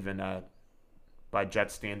rough one even by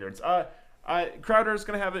Jets standards. Crowder's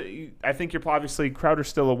going to have I think you're obviously Crowder's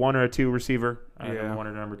still a 1 or a 2 receiver. Number 1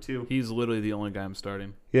 or number 2. He's literally the only guy I'm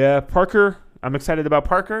starting. Yeah, Parker. I'm excited about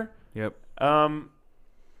Parker. Yep.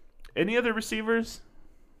 Any other receivers?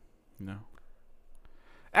 No.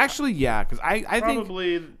 Actually, yeah, because I think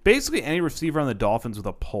basically any receiver on the Dolphins with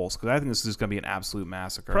a pulse, because I think this is going to be an absolute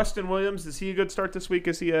massacre. Preston Williams, is he a good start this week?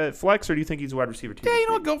 Is he a flex, or do you think he's a wide receiver too? Yeah, you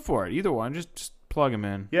know what? Go for it. Either one. Just plug him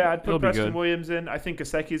in. Yeah, I'd put Preston Williams in. I think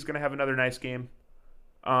Gesicki's going to have another nice game.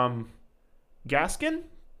 Gaskin?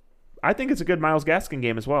 I think it's a good Myles Gaskin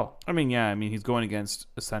game as well. I mean, he's going against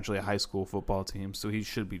essentially a high school football team, so he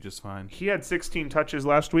should be just fine. He had 16 touches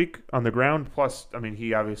last week on the ground, plus,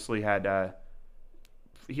 he obviously had...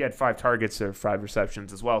 He had 5 targets or 5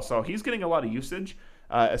 receptions as well. So he's getting a lot of usage.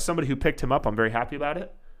 As somebody who picked him up, I'm very happy about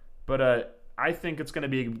it. But I think it's going to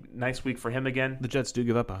be a nice week for him again. The Jets do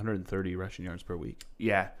give up 130 rushing yards per week.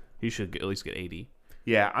 Yeah. He should at least get 80.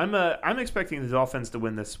 Yeah, I'm expecting the Dolphins to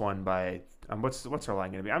win this one by what's our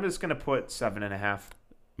line going to be? I'm just going to put 7.5.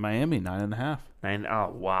 Miami 9.5. 9.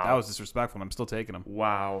 Oh wow, that was disrespectful. I'm still taking them.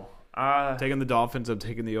 Wow. Taking the Dolphins. I'm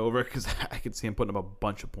taking the over because I could see him putting up a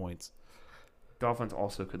bunch of points. Dolphins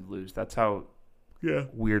also could lose. That's how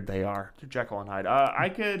weird they are. They're Jekyll and Hyde.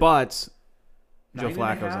 But Joe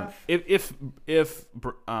Flacco's in. If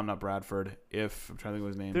not Bradford. If I'm trying to think of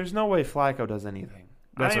his name. There's no way Flacco does anything.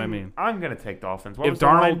 That's what I mean. I'm gonna take Dolphins. If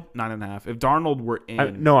Darnold 9.5. If Darnold were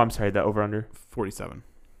in, no, I'm sorry. The over under 47.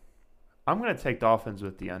 I'm gonna take Dolphins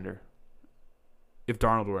with the under. If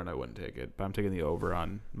Darnold were in, I wouldn't take it. But I'm taking the over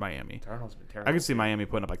on Miami. Darnold's been terrible. I can see Miami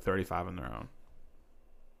putting up like 35 on their own.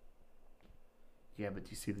 Yeah, but do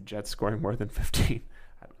you see the Jets scoring more than 15?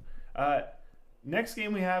 Next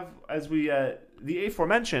game we have, as the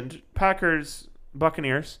aforementioned Packers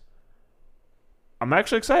Buccaneers. I'm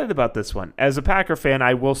actually excited about this one. As a Packer fan,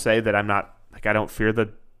 I will say that I don't fear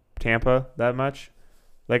the Tampa that much.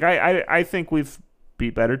 I think we've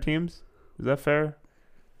beat better teams. Is that fair?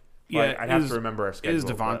 Yeah, I'd have to remember our schedule. Is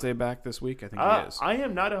Devontae back this week? I think he is. I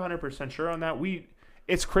am not 100% sure on that.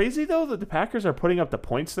 It's crazy, though, that the Packers are putting up the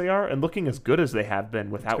points they are and looking as good as they have been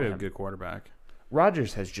without him. A good quarterback.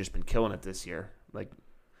 Rodgers has just been killing it this year.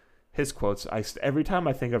 His quotes, every time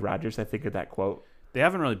I think of Rodgers, I think of that quote. They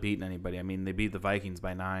haven't really beaten anybody. I mean, they beat the Vikings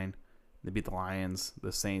by 9. They beat the Lions,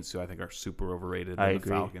 the Saints, who I think are super overrated, and the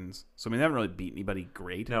Falcons. So, they haven't really beat anybody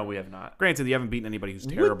great. No, we have not. Granted, you haven't beaten anybody who's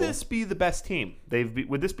terrible. Would this be the best team?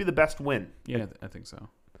 Would this be the best win? Yeah, I think so.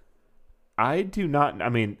 I do not.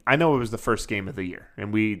 I know it was the first game of the year,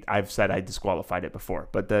 and I've said I disqualified it before,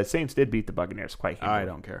 but the Saints did beat the Buccaneers quite handily. I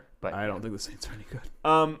don't care, but I don't think the Saints are any good.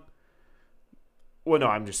 Well, no,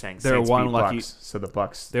 I'm just saying they're Saints one beat lucky. Bucks, so the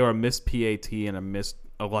Bucks. They were a missed PAT and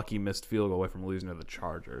a lucky missed field goal away from losing to the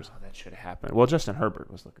Chargers. Oh, that should have happened. Well, Justin Herbert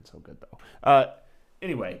was looking so good though.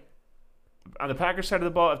 Anyway, on the Packers side of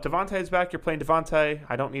the ball, if Devontae is back, you're playing Devontae.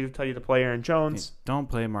 I don't need to tell you to play Aaron Jones. Hey, don't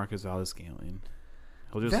play Marcus Valdes-Scantling.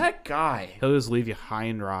 That guy. He'll just leave you high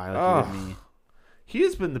and dry like he did me. He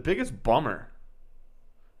has been the biggest bummer.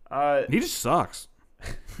 He just sucks.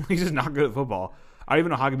 He's just not good at football. I don't even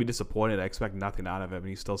know how I can be disappointed. I expect nothing out of him, and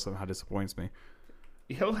he still somehow disappoints me.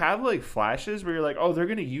 He'll have flashes where you're like, oh, they're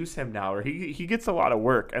going to use him now, or he gets a lot of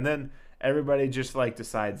work, and then everybody just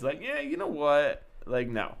decides yeah, you know what?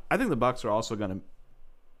 No. I think the Bucs are also going to.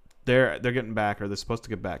 They're getting back, or they're supposed to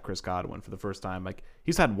get back Chris Godwin for the first time.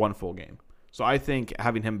 He's had one full game. So I think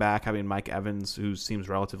having him back, having Mike Evans, who seems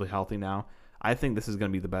relatively healthy now, I think this is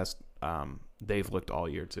going to be the best they've looked all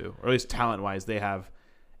year too, or at least talent-wise. They have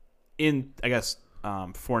Fournette.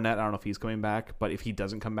 I don't know if he's coming back, but if he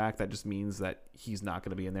doesn't come back, that just means that he's not going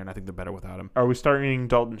to be in there, and I think they're better without him. Are we starting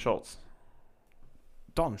Dalton Schultz?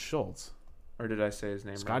 Dalton Schultz? Or did I say his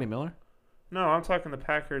name Scotty wrong? Miller? No, I'm talking the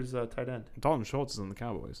Packers tight end. Dalton Schultz is in the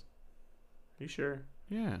Cowboys. You sure?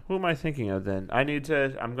 Yeah. Who am I thinking of then? I'm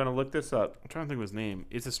going to look this up. I'm trying to think of his name.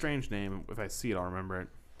 It's a strange name. If I see it, I'll remember it.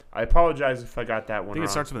 I apologize if I got that one wrong. I think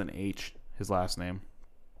it starts with an H, his last name.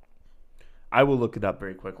 I will look it up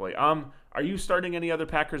very quickly. Are you starting any other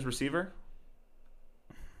Packers receiver?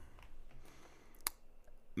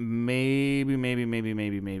 Maybe.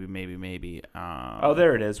 Oh,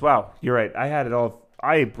 there it is. Wow, you're right. I had it all.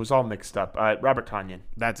 I was all mixed up. Robert Tonyan.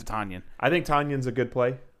 That's a Tonyan. I think Tanyan's a good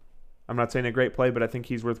play. I'm not saying a great play, but I think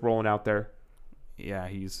he's worth rolling out there. Yeah,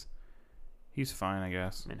 he's fine, I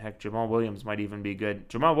guess. I mean, heck, Jamal Williams might even be good.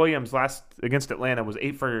 Jamal Williams last against Atlanta was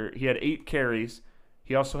he had 8 carries.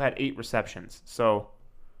 He also had 8 receptions. So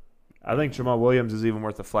I think Jamal Williams is even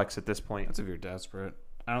worth a flex at this point. That's if you're desperate.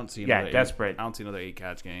 I don't see desperate. I don't see another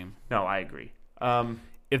 8-catch game. No, I agree.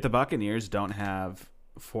 If the Buccaneers don't have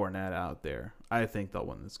Fournette out there, I think they'll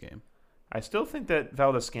win this game. I still think that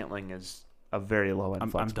Valdes-Scantling is a very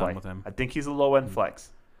low-end flex play. I'm done with him. I think he's a low-end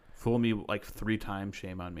flex. Fool me like 3 times,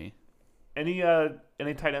 shame on me. Any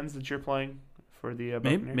tight ends that you're playing for the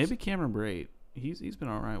Buccaneers? Maybe Cameron Brate. He's been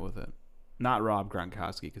all right with it. Not Rob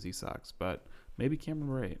Gronkowski because he sucks, but maybe Cameron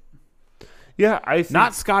Brate. Yeah, I think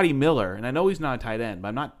not Scotty Miller, and I know he's not a tight end, but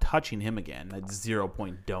I'm not touching him again. That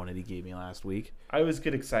 0-point donut he gave me last week. I always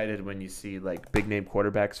get excited when you see like big name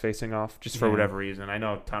quarterbacks facing off, just for whatever reason. I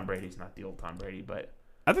know Tom Brady's not the old Tom Brady, but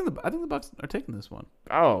I think the Bucs are taking this one.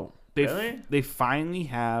 Oh, really? They finally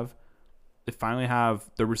have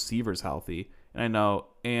the receivers healthy, and I know,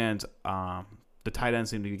 and the tight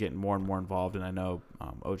ends seem to be getting more and more involved, and I know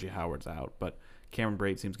O.J. Howard's out, but Cameron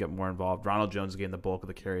Brate seems to get more involved. Ronald Jones is getting the bulk of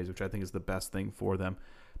the carries, which I think is the best thing for them,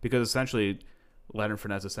 because essentially Leonard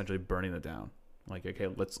Fournette's essentially burning it down. Like, okay,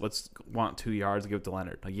 let's want 2 yards, give it to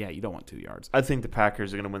Leonard. Like, yeah, you don't want 2 yards. I think the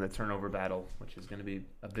Packers are going to win the turnover battle, which is going to be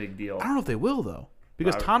a big deal. I don't know if they will though,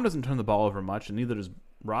 because Tom doesn't turn the ball over much, and neither does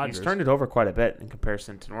Rodgers. He's turned it over quite a bit in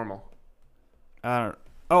comparison to normal. A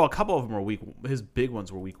couple of them were week. His big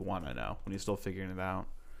ones were week 1. I know when he's still figuring it out.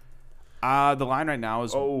 The line right now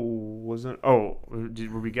is.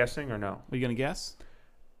 Were we guessing or no? Are you gonna guess?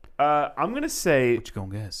 I'm gonna say. What you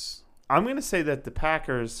gonna guess? I'm gonna say that the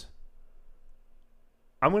Packers.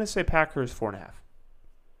 I'm gonna say Packers 4.5.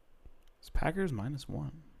 It's Packers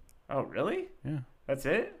 -1. Oh really? Yeah. That's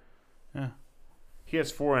it? Yeah. He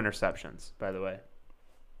has 4 interceptions, by the way.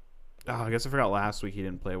 Oh, I guess I forgot last week he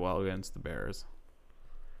didn't play well against the Bears.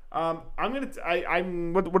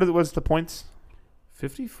 I'm what was the points?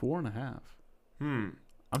 54.5.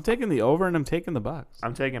 I'm taking the over and I'm taking the Bucs.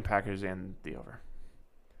 I'm taking Packers and the over.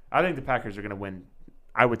 I think the Packers are going to win.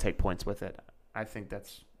 I would take points with it. I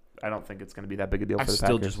don't think it's going to be that big a deal for the Packers. I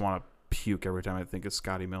still just want to puke every time I think of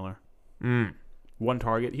Scotty Miller. 1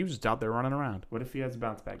 target. He was just out there running around. What if he has a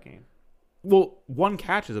bounce back game? Well, 1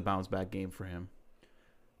 catch is a bounce back game for him.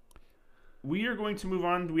 We are going to move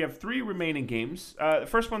on. We have 3 remaining games. The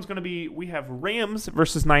first one's going to be we have Rams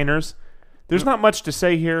versus Niners. There's not much to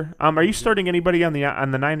say here. Are you starting anybody on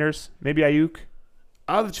the Niners? Maybe Ayuk?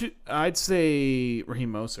 I'd say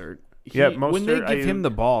Raheem Mostert. Mostert. When they give him the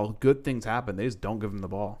ball, good things happen. They just don't give him the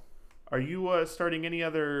ball. Are you starting any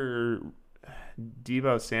other?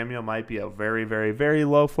 Deebo Samuel might be a very, very, very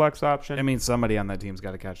low flex option. I mean, somebody on that team's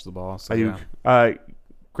got to catch the ball. So Ayuk. Yeah.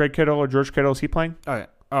 Greg Kittle or George Kittle, is he playing? Oh, yeah.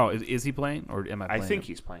 Oh, is he playing or am I playing? I think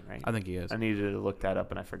he's playing, right? I think he is. I needed to look that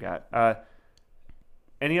up and I forgot.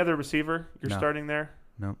 Any other receiver you're starting there?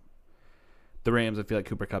 No. The Rams, I feel like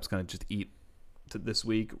Cooper Kupp's going to just eat this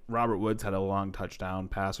week. Robert Woods had a long touchdown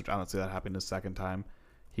pass, which I don't see that happening the second time.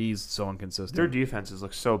 He's so inconsistent. Their defenses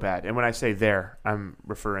look so bad. And when I say there, I'm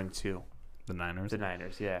referring to the Niners. The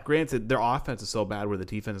Niners, yeah. Granted, their offense is so bad where the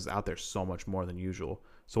defense is out there so much more than usual.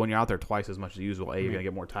 So when you're out there twice as much as usual, you're going to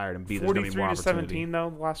get more tired, and B, there's going to be more opportunity. 43-17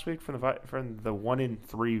 though last week from the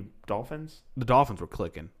 1-3 Dolphins. The Dolphins were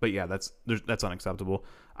clicking, but yeah, that's unacceptable.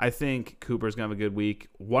 I think Cooper's going to have a good week.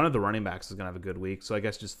 One of the running backs is going to have a good week, so I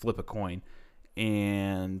guess just flip a coin.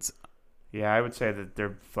 And yeah, I would say that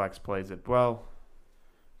their flex plays it well.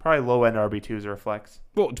 Probably low end RB2s are a flex.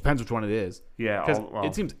 Well, it depends which one it is. Yeah, because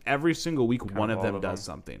it seems every single week one of them does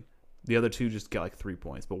something. The other 2 just get like 3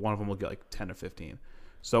 points, but one of them will get like 10 or 15.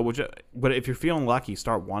 So, but if you're feeling lucky,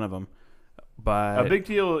 start one of them. But a big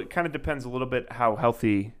deal. It kind of depends a little bit how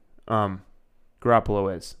healthy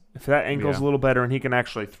Garoppolo is. If that ankle's a little better and he can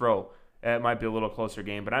actually throw, it might be a little closer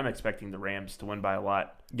game. But I'm expecting the Rams to win by a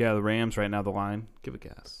lot. Yeah, the Rams right now, the line. Give a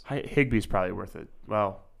guess. Higbee's probably worth it.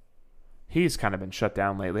 Well, he's kind of been shut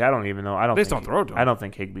down lately. I don't even know. They don't throw to him. I don't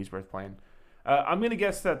think Higbee's worth playing. I'm going to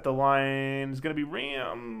guess that the line is going to be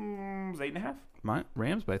Rams 8.5.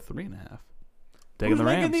 Rams by 3.5. Who's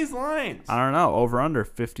making these lines? I don't know. Over under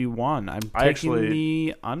 51. I'm taking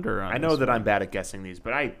the under. I know that I'm bad at guessing these,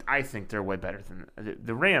 but I think they're way better than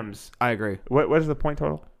the Rams. I agree. What is the point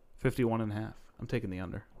total? 51.5. I'm taking the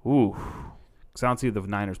under. Ooh. Because I don't see the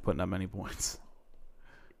Niners putting up many points.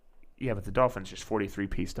 Yeah, but the Dolphins just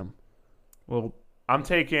 43-pieced them. Well, I'm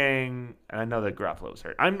taking. I know that Garoppolo's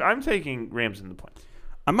hurt. I'm taking Rams in the points.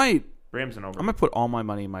 Rams and over. I might put all my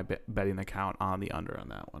money in my betting account on the under on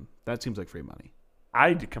that one. That seems like free money.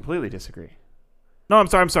 I completely disagree. No,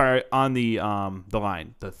 I'm sorry. On the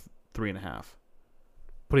line, the 3.5,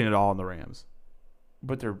 putting it all on the Rams.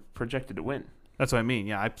 But they're projected to win. That's what I mean.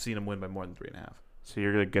 Yeah, I've seen them win by more than 3.5. So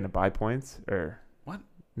you're going to buy points or what?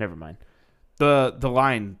 Never mind. The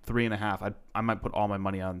line 3.5. I might put all my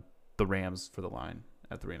money on the Rams for the line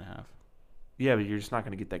at 3.5. Yeah, but you're just not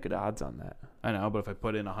going to get that good odds on that. I know, but if I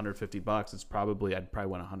put in $150, I'd probably win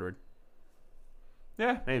 100.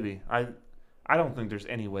 Yeah, maybe. I don't think there's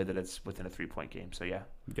any way that it's within a 3-point game. So yeah.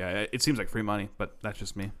 Yeah, it seems like free money, but that's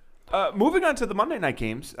just me. Moving on to the Monday night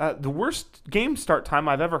games, the worst game start time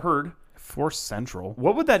I've ever heard. 4 Central.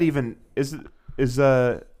 What would that even is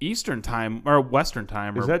Eastern time or Western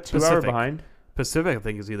time? Is or that 2 Pacific. hours behind? Pacific, I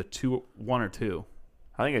think, is either 1 or 2.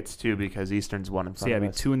 I think it's 2 because Eastern's 1 in front so yeah, of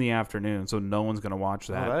it'd be 2 in the afternoon, so no one's gonna watch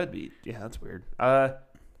that. Oh, that'd be that's weird.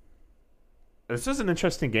 This is an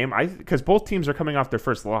interesting game. Because both teams are coming off their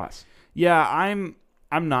first loss. Yeah, I'm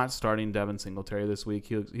not starting Devin Singletary this week.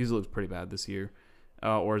 He looks pretty bad this year.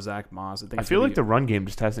 Or Zach Moss. I feel like the run game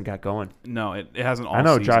just hasn't got going. No, it hasn't all I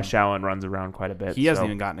know season. Josh Allen runs around quite a bit. He hasn't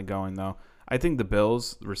even gotten it going, though. I think the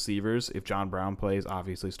Bills receivers, if John Brown plays,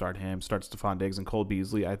 obviously start him. Start Stephon Diggs and Cole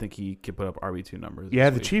Beasley. I think he could put up RB2 numbers. Yeah,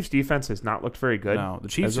 the Chiefs' defense has not looked very good. No, the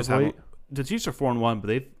Chiefs just haven't. The Chiefs are 4-1, but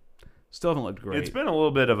they still haven't looked great. It's been a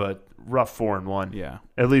little bit of a rough 4-1. Yeah,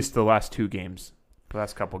 at least the last 2 games, the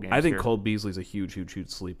last couple games. I think Cole Beasley's a huge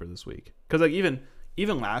sleeper this week because like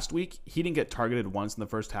even last week he didn't get targeted once in the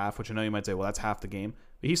first half, which I know you might say, well, that's half the game,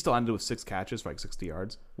 but he still ended with 6 catches for like 60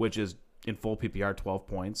 yards, which is in full PPR 12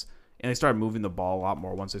 points. And they started moving the ball a lot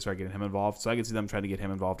more once they started getting him involved. So I can see them trying to get him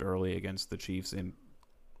involved early against the Chiefs. And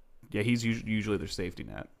yeah, he's usually their safety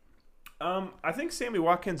net. I think Sammy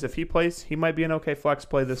Watkins, if he plays, he might be an okay flex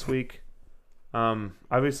play this week.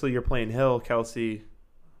 Obviously, you're playing Hill, Kelsey,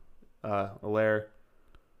 Allaire.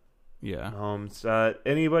 Yeah.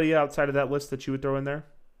 Anybody outside of that list that you would throw in there?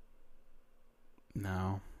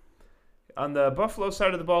 No. On the Buffalo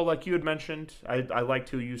side of the ball, like you had mentioned, I liked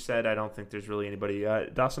who you said. I don't think there's really anybody.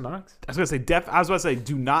 Dawson Knox? I was about to say,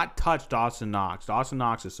 do not touch Dawson Knox. Dawson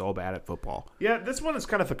Knox is so bad at football. Yeah, this one is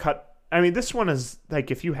kind of a cut. I mean, this one is like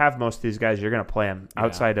if you have most of these guys, you're going to play them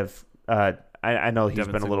outside of I know he's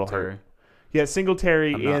Devin been a little Singletary. hurt. Yeah,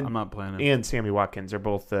 Singletary I'm not playing him. And Sammy Watkins are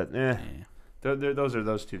both those are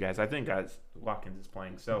those 2 guys. I think Watkins is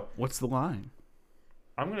playing. So what's the line?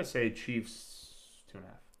 I'm going to say Chiefs 2.5.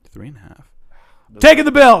 3.5. Taking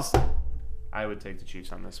the Bills. I would take the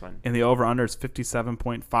Chiefs on this one. And the over-under is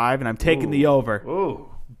 57.5, and I'm taking the over. Ooh.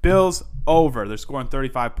 Bills over. They're scoring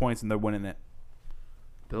 35 points, and they're winning it.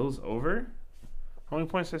 Bills over? How many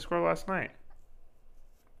points did they score last night?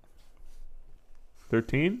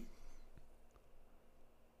 13?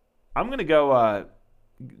 I'm going to go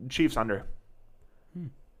Chiefs under.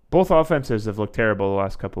 Both offenses have looked terrible the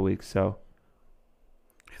last couple weeks, so.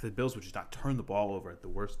 If the Bills would just not turn the ball over at the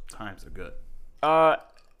worst times, they're good.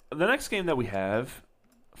 The next game that we have,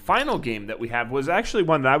 final game that we have, was actually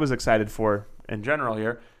one that I was excited for in general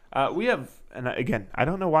here. We have, and again, I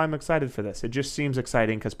don't know why I'm excited for this. It just seems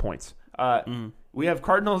exciting because points. We have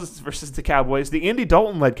Cardinals versus the Cowboys, the Andy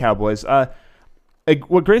Dalton-led Cowboys.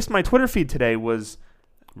 What graced my Twitter feed today was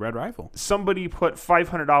Red Rifle. Somebody put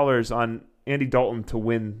 $500 on Andy Dalton to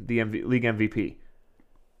win the league MVP.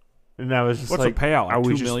 And I was just what's like, the payout? Like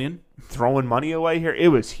 $2 million? Throwing money away here. It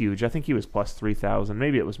was huge. I think he was plus 3,000.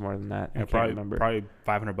 Maybe it was more than that. Yeah, I can't remember. Probably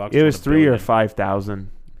 $500. It was 3 or 5,000.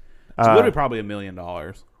 It's literally probably $1 million.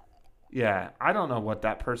 Yeah, I don't know what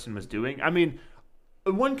that person was doing. I mean,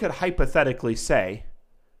 one could hypothetically say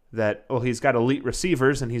that, well, he's got elite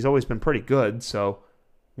receivers and he's always been pretty good, so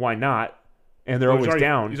why not? And they're always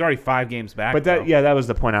down. He's already 5 games back. But that was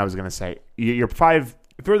the point I was going to say. You're 5.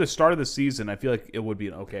 If it were the start of the season, I feel like it would be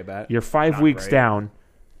an okay bet. You're 5 weeks down.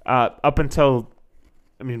 Up until,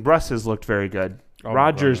 I mean, Russ has looked very good.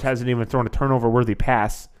 Rodgers hasn't even thrown a turnover-worthy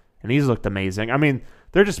pass, and he's looked amazing. I mean,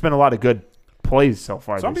 there's just been a lot of good plays so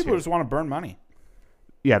far. Some people year. just want to burn money.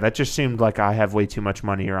 Yeah, that just seemed like I have way too much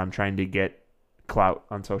money, or I'm trying to get clout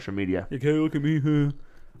on social media. Okay, look at me.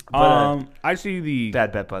 But, I see the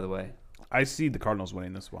bad bet, by the way. I see the Cardinals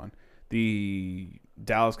winning this one. The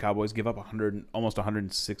Dallas Cowboys give up almost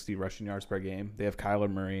 160 rushing yards per game. They have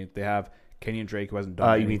Kyler Murray. They have Kenyon Drake, who hasn't done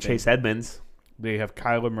anything. You mean Chase Edmonds? They have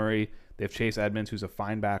Kyler Murray. They have Chase Edmonds, who's a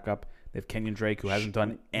fine backup. They have Kenyon Drake, who hasn't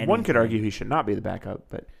done anything. One could argue he should not be the backup,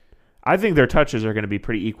 but I think their touches are going to be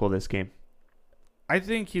pretty equal this game. I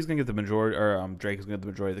think he's going to get the majority, or Drake is going to get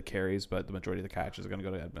the majority of the carries, but the majority of the catches are going to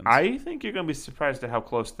go to Edmonds. I think you're going to be surprised at how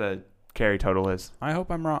close the carry total is. I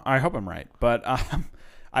hope I'm wrong. I hope I'm right, but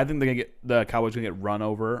I think the Cowboys gonna get run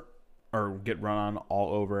over or get run on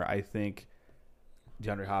all over. I think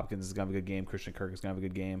DeAndre Hopkins is gonna have a good game. Christian Kirk is gonna have a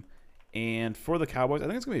good game. And for the Cowboys, I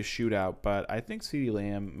think it's going to be a shootout, but I think CeeDee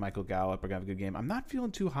Lamb, Michael Gallup are going to have a good game. I'm not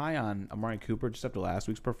feeling too high on Amari Cooper just after last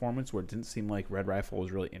week's performance where it didn't seem like Red Rifle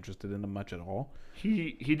was really interested in him much at all.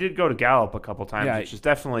 He did go to Gallup a couple times, which is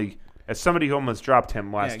definitely, as somebody who almost dropped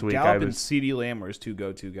him last week. Gallup and CeeDee Lamb were his two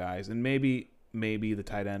go-to guys, and maybe the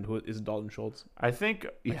tight end. Who is it, Dalton Schultz? I think.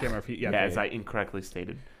 I can't remember if he, as I incorrectly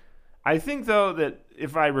stated. I think, though, that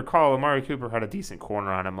if I recall, Amari Cooper had a decent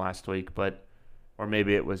corner on him last week, or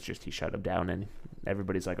maybe it was just he shut him down and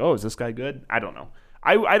everybody's like, oh, is this guy good? I don't know.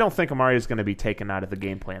 I don't think Amari is going to be taken out of the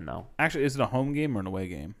game plan, though. Actually, is it a home game or an away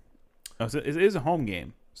game? Oh, it is a home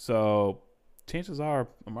game. So chances are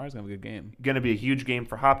Amari's going to have a good game. Going to be a huge game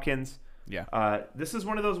for Hopkins. Yeah. This is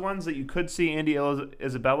one of those ones that you could see Andy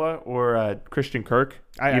Isabella or Christian Kirk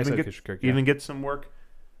Christian Kirk, even get some work.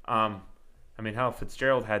 I mean, hell,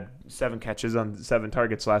 Fitzgerald had 7 catches on 7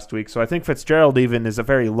 targets last week. So I think Fitzgerald even is a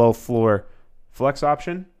very low floor flex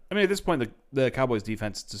option. I mean, at this point, the Cowboys'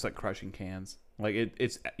 defense is just like crushing cans. Like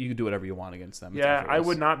it's you can do whatever you want against them. Yeah, I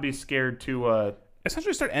would not be scared to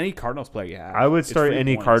essentially start any Cardinals player you have. I would start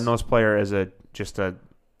any Cardinals player as a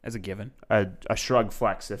given, a shrug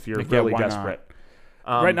flex if you're really desperate.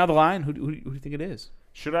 Right now, the line. Who do you think it is?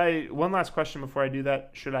 Should I? One last question before I do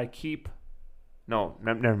that. Should I keep? No,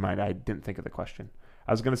 never mind. I didn't think of the question.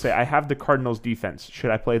 I was going to say I have the Cardinals defense.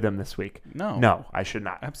 Should I play them this week? No, I should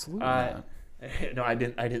not. Absolutely not. No, I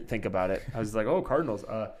didn't think about it. I was like, oh, Cardinals.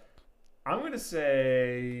 I'm going to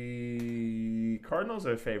say Cardinals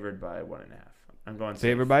are favored by 1.5. I'm going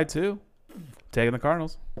favored by 2. Taking the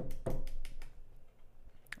Cardinals.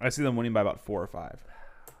 I see them winning by about 4 or 5.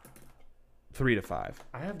 3-5.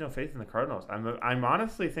 I have no faith in the Cardinals. I'm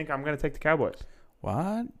honestly think I'm going to take the Cowboys.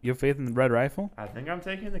 What? You have faith in the Red Rifle? I think I'm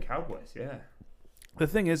taking the Cowboys. Yeah. The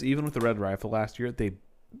thing is, even with the Red Rifle last year, they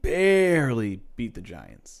barely beat the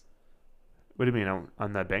Giants. What do you mean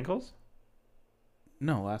on the Bengals?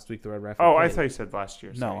 No, last week the Red Rifle. Oh, played. I thought you said last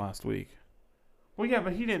year. Sorry. No, last week. Well, yeah,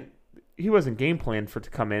 but he didn't. He wasn't game planned to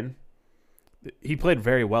come in. He played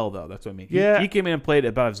very well, though. That's what I mean. Yeah. He came in and played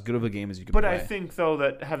about as good of a game as you could play. But I think, though,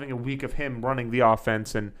 that having a week of him running the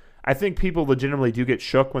offense, and I think people legitimately do get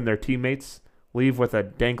shook when their teammates leave with a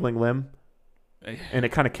dangling limb, and it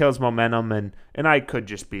kind of kills momentum. And I could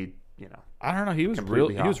just be, I don't know. He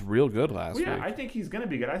was real good last week. I think he's going to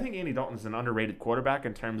be good. I think Andy Dalton's an underrated quarterback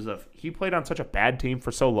in terms of he played on such a bad team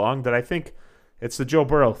for so long that I think it's the Joe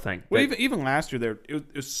Burrow thing. Well, even last year,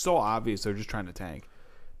 it was so obvious they're just trying to tank.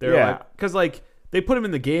 Because they put him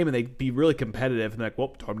in the game and they'd be really competitive, and they're like, well,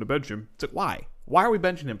 time to bench him. It's like, why? Why are we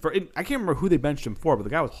benching him for? I can't remember who they benched him for, but the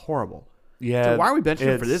guy was horrible. Yeah. So why are we benching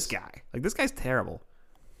him for this guy? Like, this guy's terrible.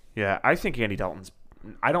 Yeah, I think Andy Dalton's.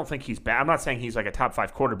 I don't think he's bad. I'm not saying he's like a top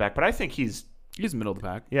 5 quarterback, but I think he's middle of the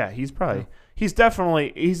pack. Yeah, he's in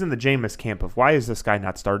the Jameis camp of why is this guy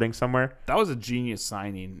not starting somewhere? That was a genius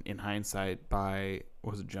signing in hindsight by,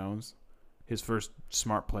 what was it, Jones? His first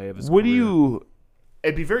smart play of his career.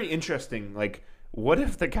 It'd be very interesting. Like, what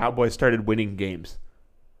if the Cowboys started winning games?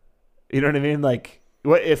 You know what I mean? Like,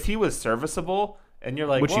 what if he was serviceable? And you're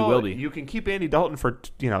like, he will be. You can keep Andy Dalton for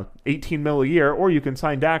 $18 million a year, or you can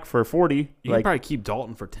sign Dak for $40. You can probably keep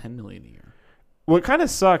Dalton for $10 million a year. What kind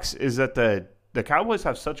of sucks is that the Cowboys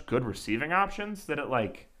have such good receiving options that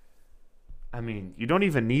you don't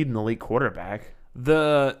even need an elite quarterback.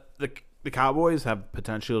 The Cowboys have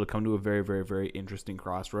potential to come to a very, very, very interesting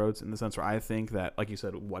crossroads in the sense where I think that, like you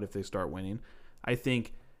said, what if they start winning? I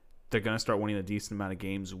think they're going to start winning a decent amount of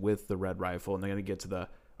games with the Red Rifle, and they're going to get to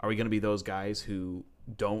are we going to be those guys who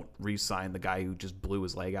don't re-sign the guy who just blew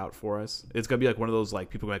his leg out for us? It's going to be like one of those, like,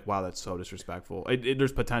 people are like, wow, that's so disrespectful.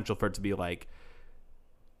 There's potential for it to be like,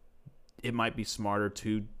 it might be smarter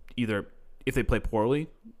to either, if they play poorly,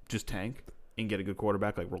 just tank and get a good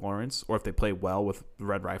quarterback like Lawrence, or if they play well with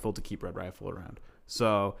Red Rifle, to keep Red Rifle around.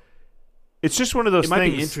 So it's just one of those things. It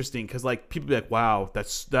might be interesting because, like, people be like, wow,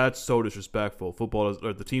 that's so disrespectful.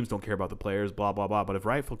 Or the teams don't care about the players, blah, blah, blah. But if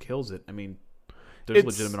Rifle kills it, I mean, there's a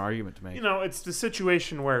legitimate argument to make. It's the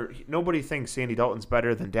situation where nobody thinks Andy Dalton's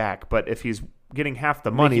better than Dak, but if he's getting half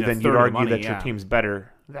the money, then you'd argue that your team's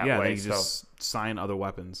better that way. Yeah, they just sign other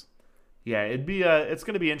weapons. Yeah, it's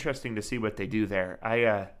going to be interesting to see what they do there.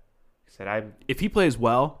 If he plays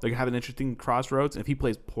well, they're going to have an interesting crossroads. And if he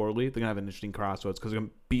plays poorly, they're going to have an interesting crossroads because they're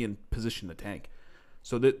going to be in position to tank.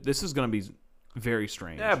 So this is going to be very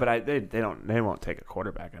strange. Yeah, but they won't take a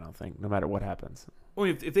quarterback, I don't think, no matter what happens. Well,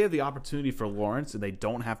 if they have the opportunity for Lawrence and they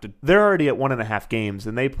don't have to, they're already at 1.5 games,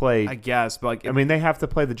 and they play. I guess, but like, I mean, they have to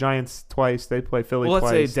play the Giants twice. They play Philly well,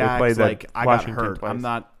 let's twice. say Dak's they play like, I got Washington hurt. twice.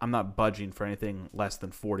 I'm not budging for anything less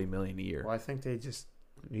than $40 million a year. Well, I think he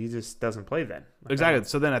just doesn't play then. Exactly.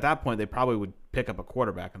 So then at that point, they probably would pick up a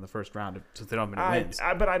quarterback in the first round since they don't have any wins.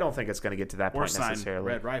 But I don't think it's going to get to that Or point sign necessarily.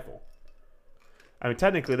 Red Rifle. I mean,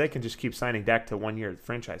 technically, they can just keep signing Dak to 1 year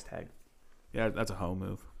franchise tag. Yeah, that's a home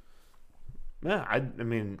move. Yeah, I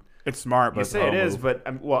mean, It's smart, but you say it is, but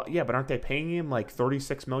but aren't they paying him like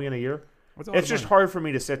 $36 million a year? It's just money. hard for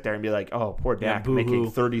me to sit there and be like, oh, poor Dak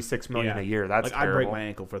making $36 million a year. That's like, terrible. I'd break my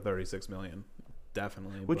ankle for $36 million.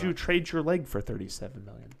 Definitely. Would you trade your leg for $37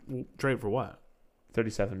 million? Trade for what?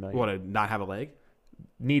 $37 million. What, to not have a leg?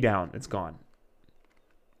 Knee down, it's gone.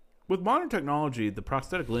 With modern technology, the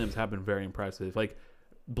prosthetic limbs have been very impressive. Like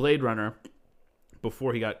Blade Runner,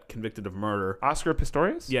 before he got convicted of murder. Oscar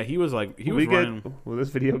Pistorius? Yeah, he was running. Will this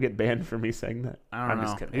video get banned for me saying that? I don't know.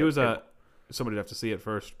 Just kidding. He was somebody'd have to see it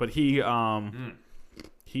first, but he'd run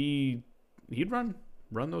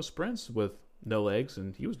those sprints with no legs,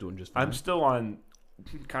 and he was doing just fine. I'm still on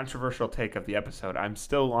controversial take of the episode. I'm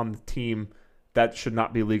still on the team that should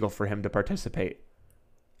not be legal for him to participate.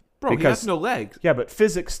 Bro, he has no legs. Yeah, but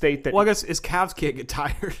physics state that. Well, I guess his calves can't get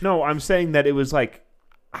tired. No, I'm saying that it was like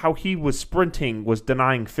how he was sprinting was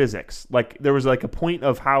denying physics. Like there was like a point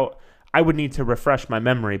of how I would need to refresh my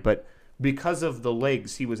memory, but because of the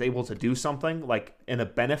legs, he was able to do something like in a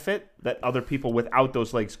benefit that other people without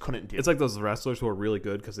those legs couldn't do. It's like those wrestlers who are really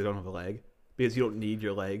good because they don't have a leg. Because you don't need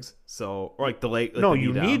your legs, so or like the leg. Like no, the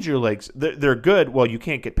you need your legs. They're good. Well, you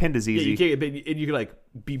can't get pinned as easy. Yeah, you can't. And you can like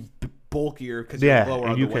be bulkier because you're lower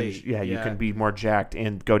on the weight. You can be more jacked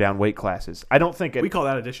and go down weight classes. I don't think we call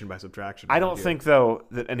that addition by subtraction. I don't think though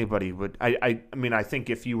that anybody would. I mean, I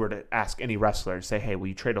think if you were to ask any wrestler, say, "Hey, will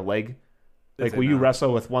you trade a leg? Like, will you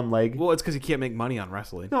wrestle with one leg?" Well, it's because you can't make money on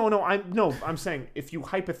wrestling. No. I'm saying if you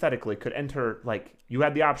hypothetically could enter, like, you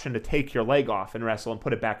had the option to take your leg off and wrestle and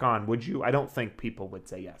put it back on, would you? I don't think people would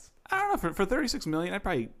say yes. I don't know. For $36 million, I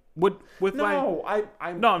probably would. With no,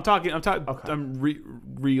 I'm talking. Okay.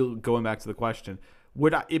 I'm going back to the question.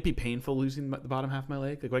 Would it be painful losing the bottom half of my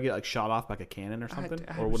leg? Like, would I get like shot off by like a cannon or something?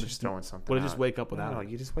 Or would it just throwing something? Would I just wake up without it? No,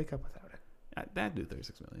 you just wake up without it. I'd do $36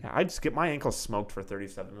 million. Yeah, I'd just get my ankle smoked for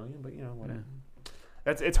 $37 million, but you know whatever.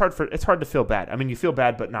 Yeah. It's hard to feel bad. I mean, you feel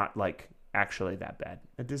bad, but not like actually that bad.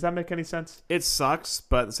 Does that make any sense? It sucks,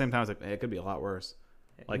 but at the same time, it's like it could be a lot worse.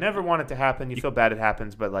 Like, you never want it to happen. You feel bad it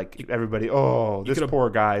happens, but like everybody, this poor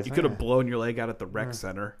guy. You could have blown your leg out at the rec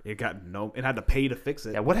center. It had to pay to fix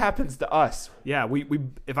it. Yeah, what happens to us? Yeah,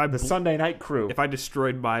 the Sunday night crew. If I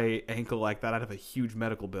destroyed my ankle like that, I'd have a huge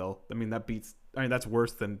medical bill. I mean, that's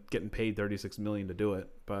worse than getting paid $36 million to do it.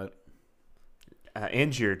 But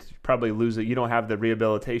injured, you probably lose it. You don't have the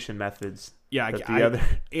rehabilitation methods. Yeah,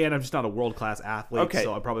 and I'm just not a world class athlete,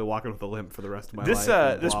 so I'm probably walking with a limp for the rest of my life.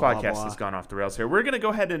 This podcast has gone off the rails here. We're gonna go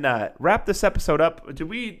ahead and wrap this episode up. Let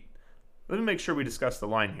me make sure we discuss the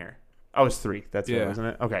line here. Oh, it's 3. That's it, wasn't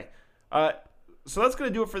it? Okay. So that's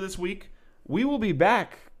gonna do it for this week. We will be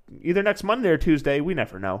back either next Monday or Tuesday. We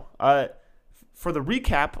never know. For the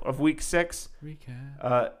recap of Week 6.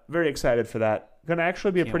 Very excited for that. Gonna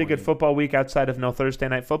actually be a pretty good football week outside of no Thursday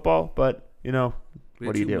night football, but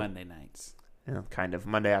what do you do? Monday nights. Kind of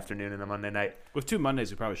Monday afternoon and a Monday night. With 2 Mondays,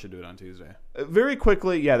 we probably should do it on Tuesday. Very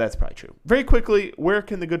quickly, yeah, that's probably true. Very quickly, where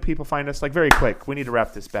can the good people find us? Like, very quick. We need to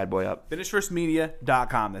wrap this bad boy up.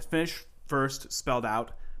 FinishFirstMedia.com. That's finish first spelled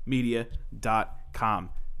out media.com.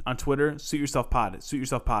 On Twitter, Suit Yourself Pod. Suit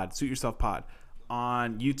Yourself Pod. Suit Yourself Pod.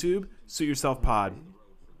 On YouTube, Suit Yourself Pod.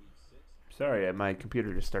 Sorry, my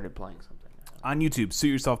computer just started playing something. On YouTube, Suit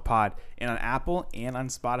Yourself Pod. And on Apple and on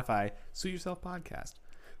Spotify, Suit Yourself Podcast.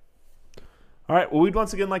 All right. Well, we'd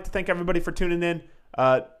once again like to thank everybody for tuning in.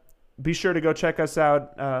 Be sure to go check us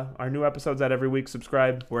out. Our new episodes out every week.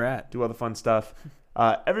 Subscribe. Do all the fun stuff.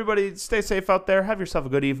 Everybody stay safe out there. Have yourself a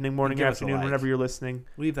good evening, morning, afternoon, whenever you're listening.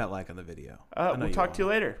 Leave that like on the video. We'll talk to you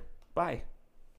later. Bye.